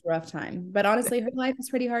 It's just a rough time. But honestly, her life is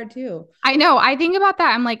pretty hard too. I know. I think about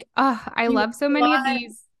that. I'm like, oh, I She love so many of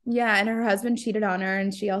these. Yeah, and her husband cheated on her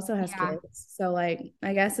and she also has Yeah. kids. So like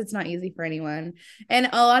I guess it's not easy for anyone. And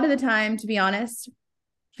a lot of the time, to be honest,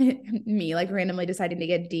 me like randomly deciding to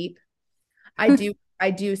get deep, I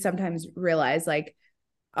do sometimes realize like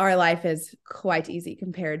our life is quite easy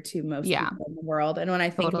compared to most Yeah, people in the world. And when I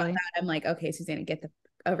think about totally. that, I'm like, okay, Susanna, get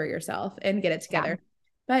over yourself and get it Yeah. together.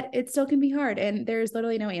 But it still can be hard. And there's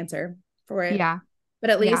literally no answer for it. Yeah.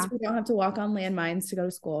 But at Yeah. least we don't have to walk on landmines to go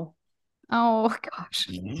to school. Oh gosh.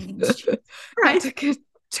 That Right. took a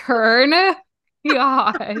turn.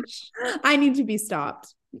 Gosh. I need to be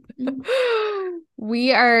stopped.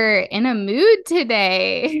 We are in a mood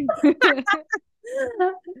today.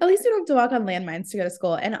 At least we don't have to walk on landmines to go to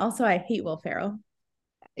school. And also, I hate Will Ferrell.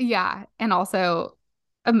 Yeah. And also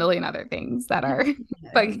a million other things that are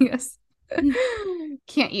bugging us.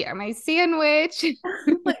 Can't eat my sandwich.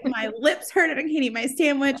 Like my lips hurt and I can't eat my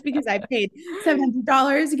sandwich because I paid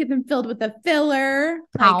 $700 to get them filled with a filler.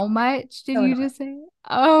 Like, How much did so you annoying. just say?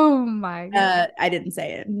 Oh my God. I didn't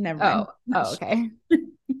say it. Never mind. Oh, okay.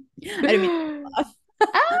 I didn't mean to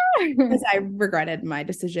because I regretted my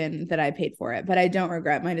decision that I paid for it, but I don't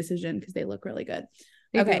regret my decision because they look really good.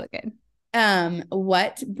 They do Okay. look good.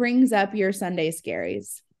 What brings up your Sunday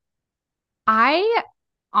scaries? I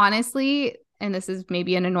honestly, and this is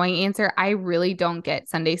maybe an annoying answer, I really don't get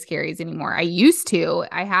Sunday scaries anymore. I used to,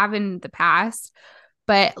 I have in the past,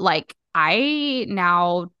 but like I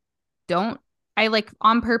now don't, I like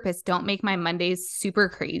on purpose don't make my Mondays super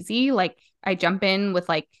crazy. Like I jump in with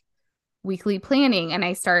like weekly planning and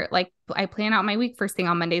I start like, I plan out my week first thing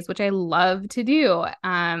on Mondays, which I love to do.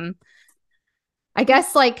 I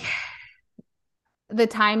guess like the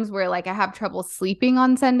times where like I have trouble sleeping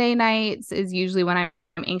on Sunday nights is usually when I'm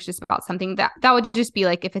anxious about something that would just be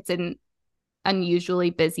like if it's an unusually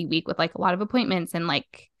busy week with like a lot of appointments and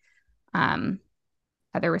like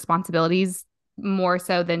other responsibilities more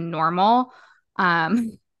so than normal.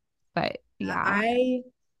 But yeah.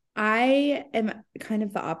 I am kind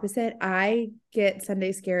of the opposite. I get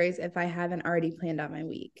Sunday scaries if I haven't already planned out my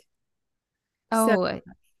week. So Oh,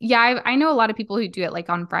 yeah, I know a lot of people who do it like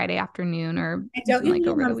on Friday afternoon or I don't even like usually do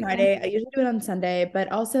over it the on weekend. Friday. I usually do it on Sunday,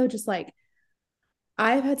 but also just like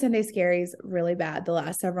I've had Sunday scaries really bad the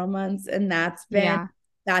last several months, and Yeah.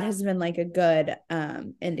 that has been like a good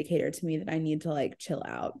indicator to me that I need to like chill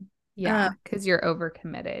out. Yeah, because you're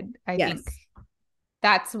overcommitted. I Yes. think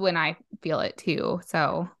that's when I feel it too.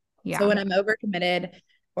 So So yeah. when I'm overcommitted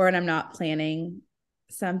or when I'm not planning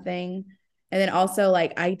something, and then also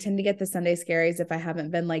like I tend to get the Sunday scaries if I haven't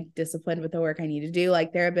been like disciplined with the work I need to do.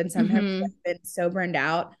 Like there have been sometimes I've been so burned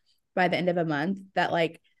out by the end of a month that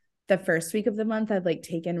like the first week of the month I've like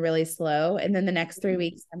taken really slow, and then the next 3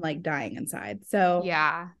 weeks I'm like dying inside. So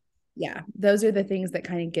Yeah. yeah, those are the things that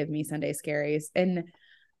kind of give me Sunday scaries. And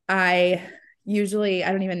I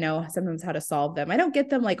I don't even know sometimes how to solve them. I don't get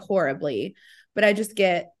them like horribly, but I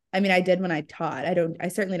mean, I did when I taught. I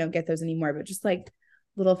certainly don't get those anymore, but just like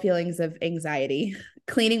little feelings of anxiety.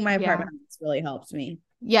 Cleaning my Yeah. apartment has really helped me.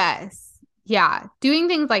 Yes. Yeah. Doing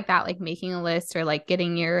things like that, like making a list or like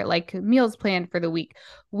getting your like meals planned for the week.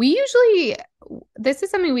 This is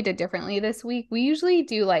something we did differently this week. We usually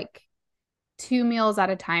do like 2 meals at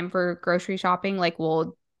a time for grocery shopping. Like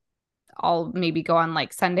I'll maybe go on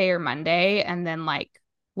like Sunday or Monday and then like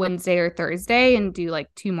Wednesday or Thursday and do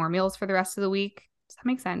like 2 more meals for the rest of the week. Does that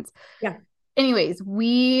make sense? Yeah. Anyways,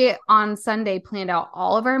 we on Sunday planned out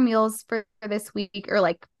all of our meals for this week, or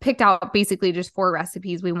like picked out basically just 4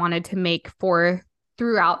 recipes we wanted to make for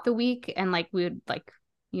throughout the week. And like we would like,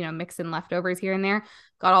 mix in leftovers here and there.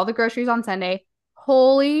 Got all the groceries on Sunday.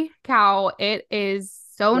 Holy cow, it is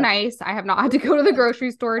so Yeah. nice. I have not had to go to the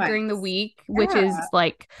grocery store Nice. during the week, which Yeah. is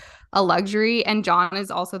like a luxury. And John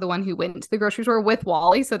is also the one who went to the grocery store with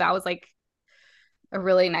Wally. So that was like a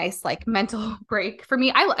really nice like mental break for me.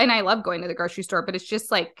 I love going to the grocery store, but it's just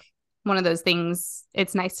like one of those things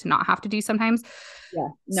it's nice to not have to do sometimes. Yeah.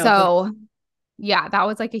 No, so yeah, that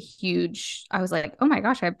was like I was like, oh my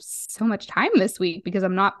gosh, I have so much time this week because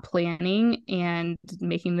I'm not planning and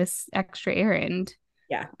making this extra errand.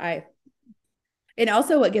 yeah. And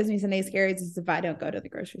also what gives me Sunday scaries is if I don't go to the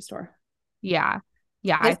grocery store. Yeah.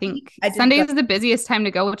 Yeah. This I think week, I did Sunday go. is the busiest time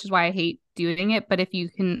to go, which is why I hate doing it. But if you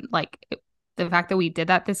can the fact that we did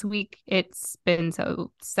that this week, it's been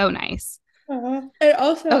so nice. And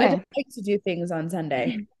also, I Okay. don't like to do things on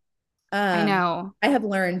Sunday. I know. I have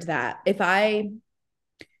learned that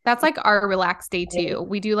That's like our relaxed day too.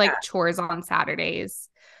 We do Yeah. like chores on Saturdays.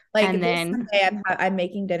 Like And this then Sunday, I'm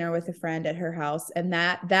making dinner with a friend at her house, and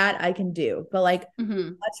that I can do. But like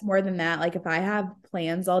much more than that, like if I have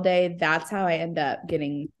plans all day, that's how I end up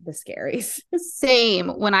getting the scaries. same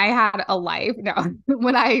when I had a life. No,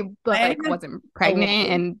 when I I like have wasn't a pregnant life.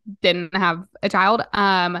 and didn't have a child.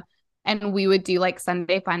 And we would do like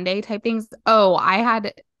Sunday fun day type things. Oh,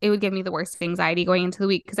 it would give me the worst anxiety going into the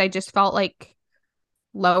week because I just felt like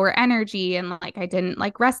lower energy and like I didn't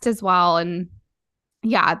like rest as well. And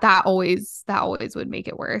yeah, that always would make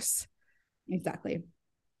it worse. Exactly.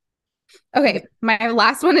 Okay. Okay, my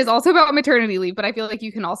last one is also about maternity leave, but I feel like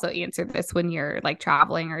you can also answer this when you're like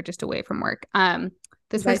traveling or just away from work. This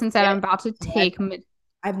Because I person said I'm about to take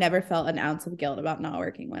I've never felt an ounce of guilt about not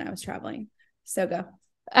working when I was traveling. So go.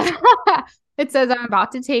 It says I'm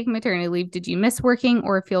about to take maternity leave. Did you miss working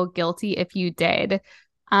or feel guilty if you did?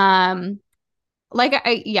 Um,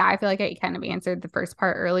 I feel like I kind of answered the first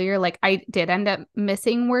part earlier. Like I did end up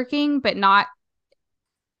missing working, but not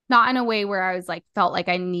in a way where I was like felt like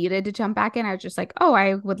I needed to jump back in. I was just like, oh,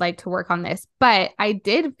 I would like to work on this. But I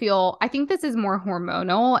think this is more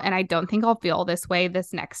hormonal, and I don't think I'll feel this way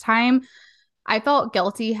this next time. I felt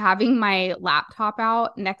guilty having my laptop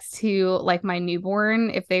out next to like my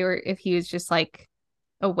newborn if he was just like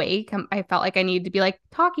awake. I felt like I needed to be like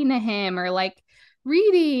talking to him or like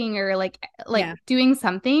reading or like Yeah. doing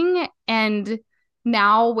something. And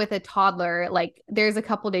now with a toddler, like there's a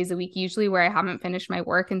couple days a week usually where I haven't finished my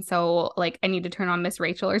work, and so like I need to turn on Miss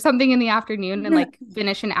Rachel or something in the afternoon and like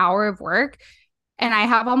finish an hour of work. And I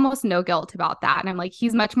have almost no guilt about that. And I'm like,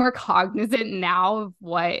 he's much more cognizant now of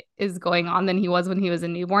what is going on than he was when he was a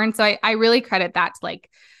newborn. So I really credit that to like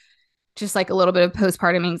just like a little bit of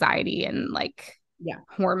postpartum anxiety and like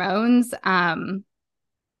hormones.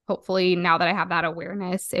 Hopefully now that I have that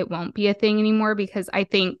awareness, it won't be a thing anymore, because I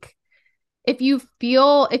think if you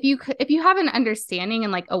have an understanding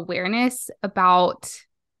and like awareness about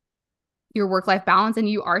your work-life balance and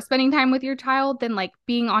you are spending time with your child, then like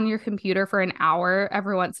being on your computer for an hour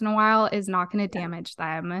every once in a while is not going to damage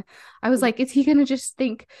them. I was like, is he going to just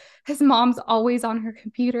think his mom's always on her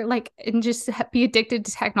computer, like, and just be addicted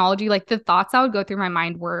to technology? Like the thoughts that would go through my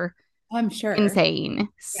mind were I'm sure. insane. Yeah.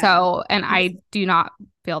 So, and I do not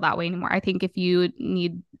feel that way anymore. I think if you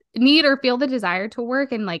need or feel the desire to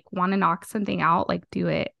work and like want to knock something out, like do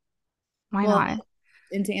it. Why not?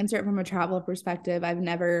 And to answer it from a traveler perspective, I've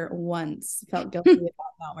never once felt guilty about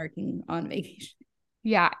not working on vacation.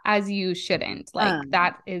 Yeah, as you shouldn't. Like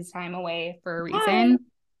that is time away for a Bye. reason.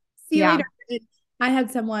 See you Yeah. later. I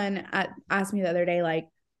had someone ask me the other day, like,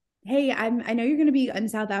 hey, I know you're going to be in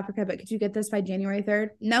South Africa, but could you get this by January 3rd?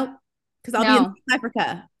 Nope, because I'll be in South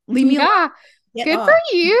Africa. Leave me alone. Yeah. Get Good off.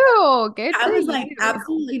 for you. Good I for was you. like,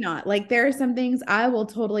 absolutely not. Like, there are some things I will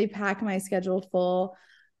totally pack my schedule full,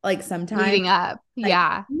 like sometimes. Leading up. Like,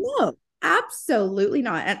 Yeah. no, absolutely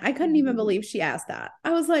not. And I couldn't even believe she asked that.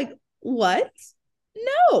 I was like, what?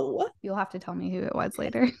 No. You'll have to tell me who it was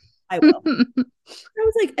later. I will. I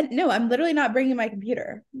was like, no, I'm literally not bringing my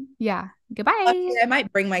computer. Yeah. Goodbye. I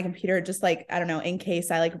might bring my computer just like, I don't know, in case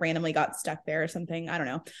I like randomly got stuck there or something. I don't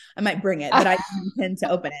know. I might bring it, but I didn't intend to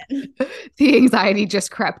open it. The anxiety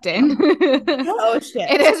just crept in. Oh, shit.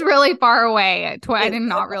 It is really far away. I did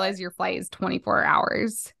not realize your flight is 24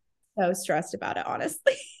 hours. So stressed about it,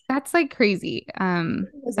 honestly. That's like crazy.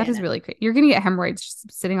 That is really crazy. You're gonna get hemorrhoids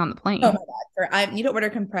just sitting on the plane. Oh my God. I need to order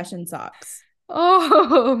compression socks.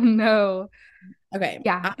 Oh no. Okay.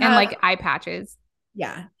 Yeah. And like eye patches.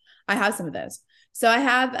 Yeah. I have some of those. So I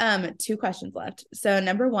have two questions left. So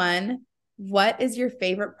number one, what is your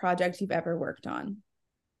favorite project you've ever worked on?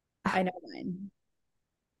 I know mine.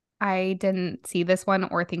 I didn't see this one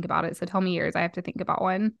or think about it. So tell me yours. I have to think about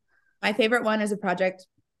one. My favorite one is a project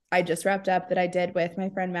I just wrapped up that I did with my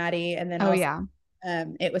friend Maddie. And then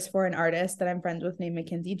it was for an artist that I'm friends with named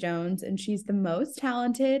Mackenzie Jones. And she's the most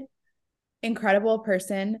talented, incredible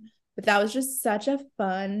person. But that was just such a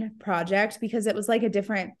fun project because it was like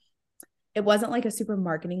it wasn't like a super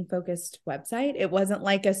marketing focused website. It wasn't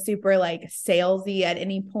like a super like salesy at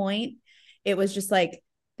any point. It was just like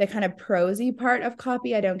the kind of prosy part of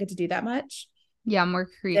copy. I don't get to do that much. Yeah, more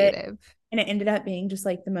creative. And it ended up being just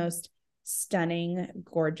like the most stunning,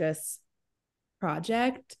 gorgeous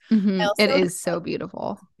project. It is so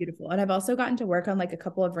beautiful. Beautiful. And I've also gotten to work on like a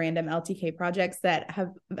couple of random LTK projects that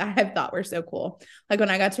I've thought were so cool. Like when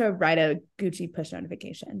I got to write a Gucci push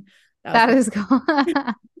notification. That is cool.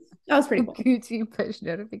 That was pretty cool. Gucci push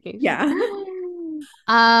notification. Yeah.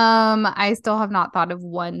 I still have not thought of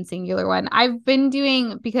one singular one. I've been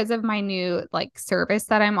doing, because of my new like service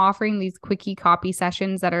that I'm offering, these quickie copy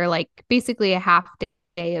sessions that are like basically a half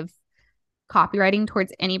day of copywriting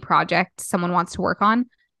towards any project someone wants to work on.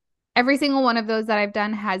 every single one of those that I've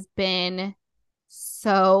done has been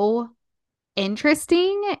so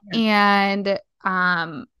interesting and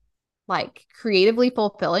like creatively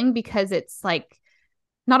fulfilling, because it's like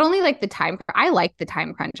not only like I like the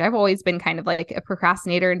time crunch. I've always been kind of like a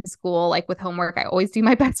procrastinator in school, like with homework. I always do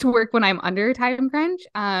my best work when I'm under a time crunch.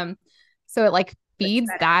 So it like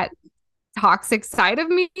feeds that toxic side of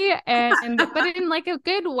me, and but in like a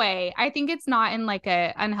good way. I think it's not in like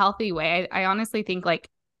a unhealthy way. I honestly think like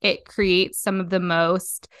it creates some of the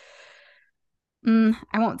most I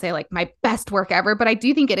won't say like my best work ever, but I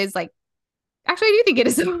do think it is like actually I do think it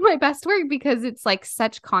is some of my best work, because it's like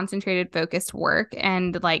such concentrated, focused work,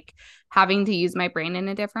 and like having to use my brain in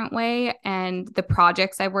a different way. And the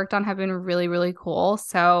projects I've worked on have been really, really cool.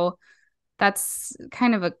 So that's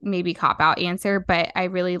kind of a maybe cop out answer, but I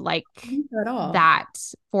really like that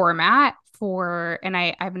format and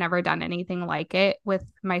I've never done anything like it with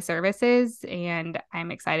my services, and I'm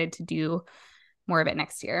excited to do more of it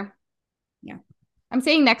next year. Yeah. I'm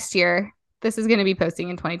saying next year. This is going to be posting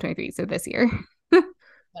in 2023. So this year.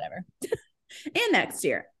 Whatever. And next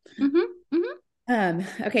year. Mm-hmm,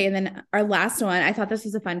 mm-hmm. Okay. And then our last one, I thought this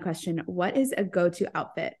was a fun question. What is a go-to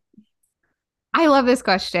outfit? I love this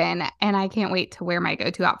question, and I can't wait to wear my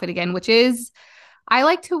go-to outfit again, which is I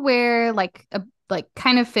like to wear like a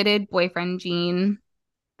kind of fitted boyfriend jean.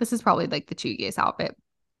 This is probably like the chuggiest outfit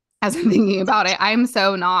as I'm thinking about it. I'm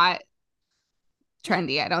so not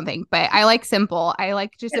trendy, I don't think, but I like simple. I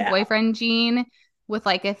like just a boyfriend jean with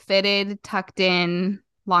like a fitted, tucked in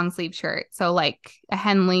long sleeve shirt. So like a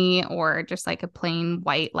Henley or just like a plain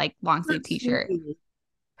white, like long sleeve t-shirt.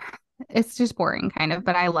 It's just boring kind of,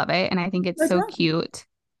 but I love it. And I think it's so cute.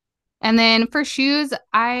 And then for shoes,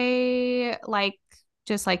 I like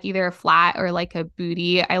just like either a flat or like a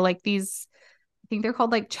booty. I like these, I think they're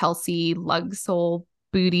called like Chelsea lug sole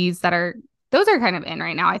booties those are kind of in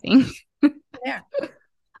right now, I think. Yeah.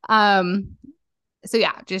 So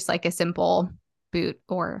yeah, just like a simple boot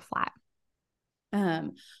or flat.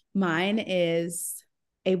 Mine is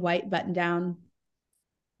a white button down,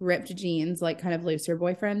 ripped jeans, like kind of looser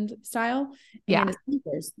boyfriend style, and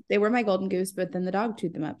sneakers. They were my golden goose, but then the dog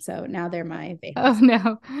chewed them up, so now they're my favorite. Oh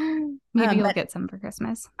no. Maybe you'll get some for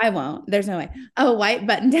Christmas. I won't. There's no way. A white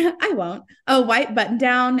button down. I won't. A white button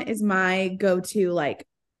down is my go-to. Like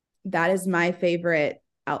that is my favorite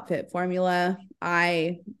outfit formula.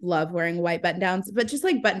 I love wearing white button downs, but just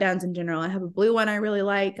like button downs in general. I have a blue one I really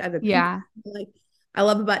like. I have a pink one I like. I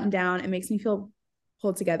love a button down. It makes me feel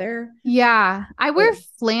pulled together. Yeah. I wear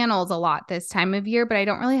flannels a lot this time of year, but I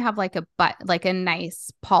don't really have like a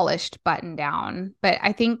nice polished button down. But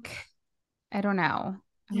I think, I don't know.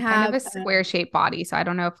 I'm kind of a square shaped body. So I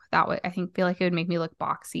don't know if that would, feel like it would make me look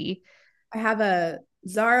boxy. I have a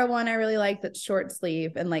Zara one I really like that's short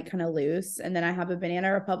sleeve and like kind of loose. And then I have a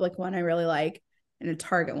Banana Republic one I really like and a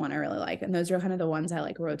Target one I really like. And those are kind of the ones I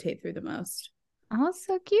like rotate through the most. Oh,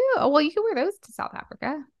 so cute. Oh, well, you can wear those to South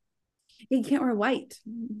Africa. You can't wear white.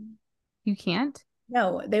 You can't?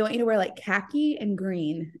 No, they want you to wear like khaki and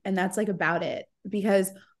green. And that's like about it.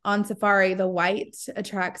 Because on safari, the white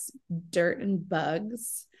attracts dirt and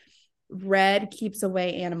bugs. Red keeps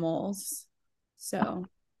away animals. So,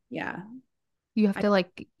 yeah. You'll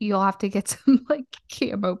have to get some like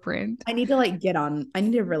camo print. I need to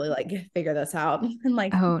really like figure this out. And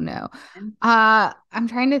like, oh no. I'm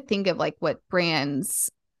trying to think of like what brands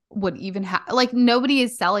would even have, like nobody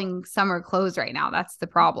is selling summer clothes right now. That's the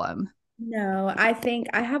problem. No, I think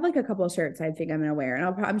I have like a couple of shirts I think I'm gonna wear,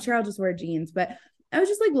 and I'm sure I'll just wear jeans. But I was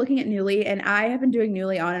just like looking at Nuuly, and I have been doing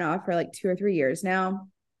Nuuly on and off for like 2 or 3 years now.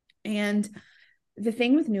 And the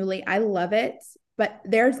thing with Nuuly, I love it, but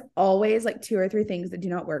there's always like 2 or 3 things that do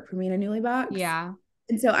not work for me in a Nuuly box. Yeah.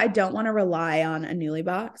 And so I don't want to rely on a Nuuly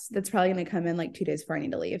box that's probably going to come in like 2 days before I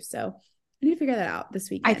need to leave. So I need to figure that out this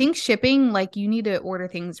weekend. I think shipping, like you need to order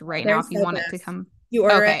things right now if you want it to come. You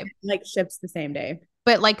order it, like ships the same day.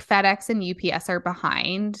 But like FedEx and UPS are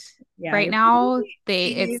behind right now.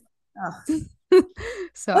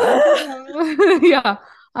 So yeah.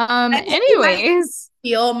 Anyways,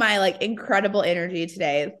 feel my like incredible energy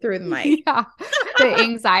today through the mic. Yeah. The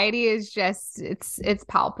anxiety is just it's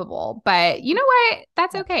palpable. But you know what?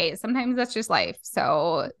 That's okay. Sometimes that's just life.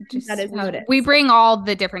 So just that is how it is. We bring all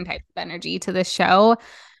the different types of energy to this show.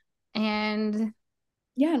 And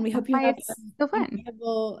yeah, and we hope you have so fun.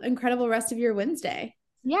 Incredible rest of your Wednesday.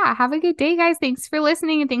 Yeah, have a good day, guys. Thanks for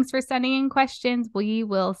listening and thanks for sending in questions. We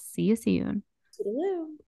will see you soon.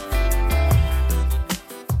 Toodaloo.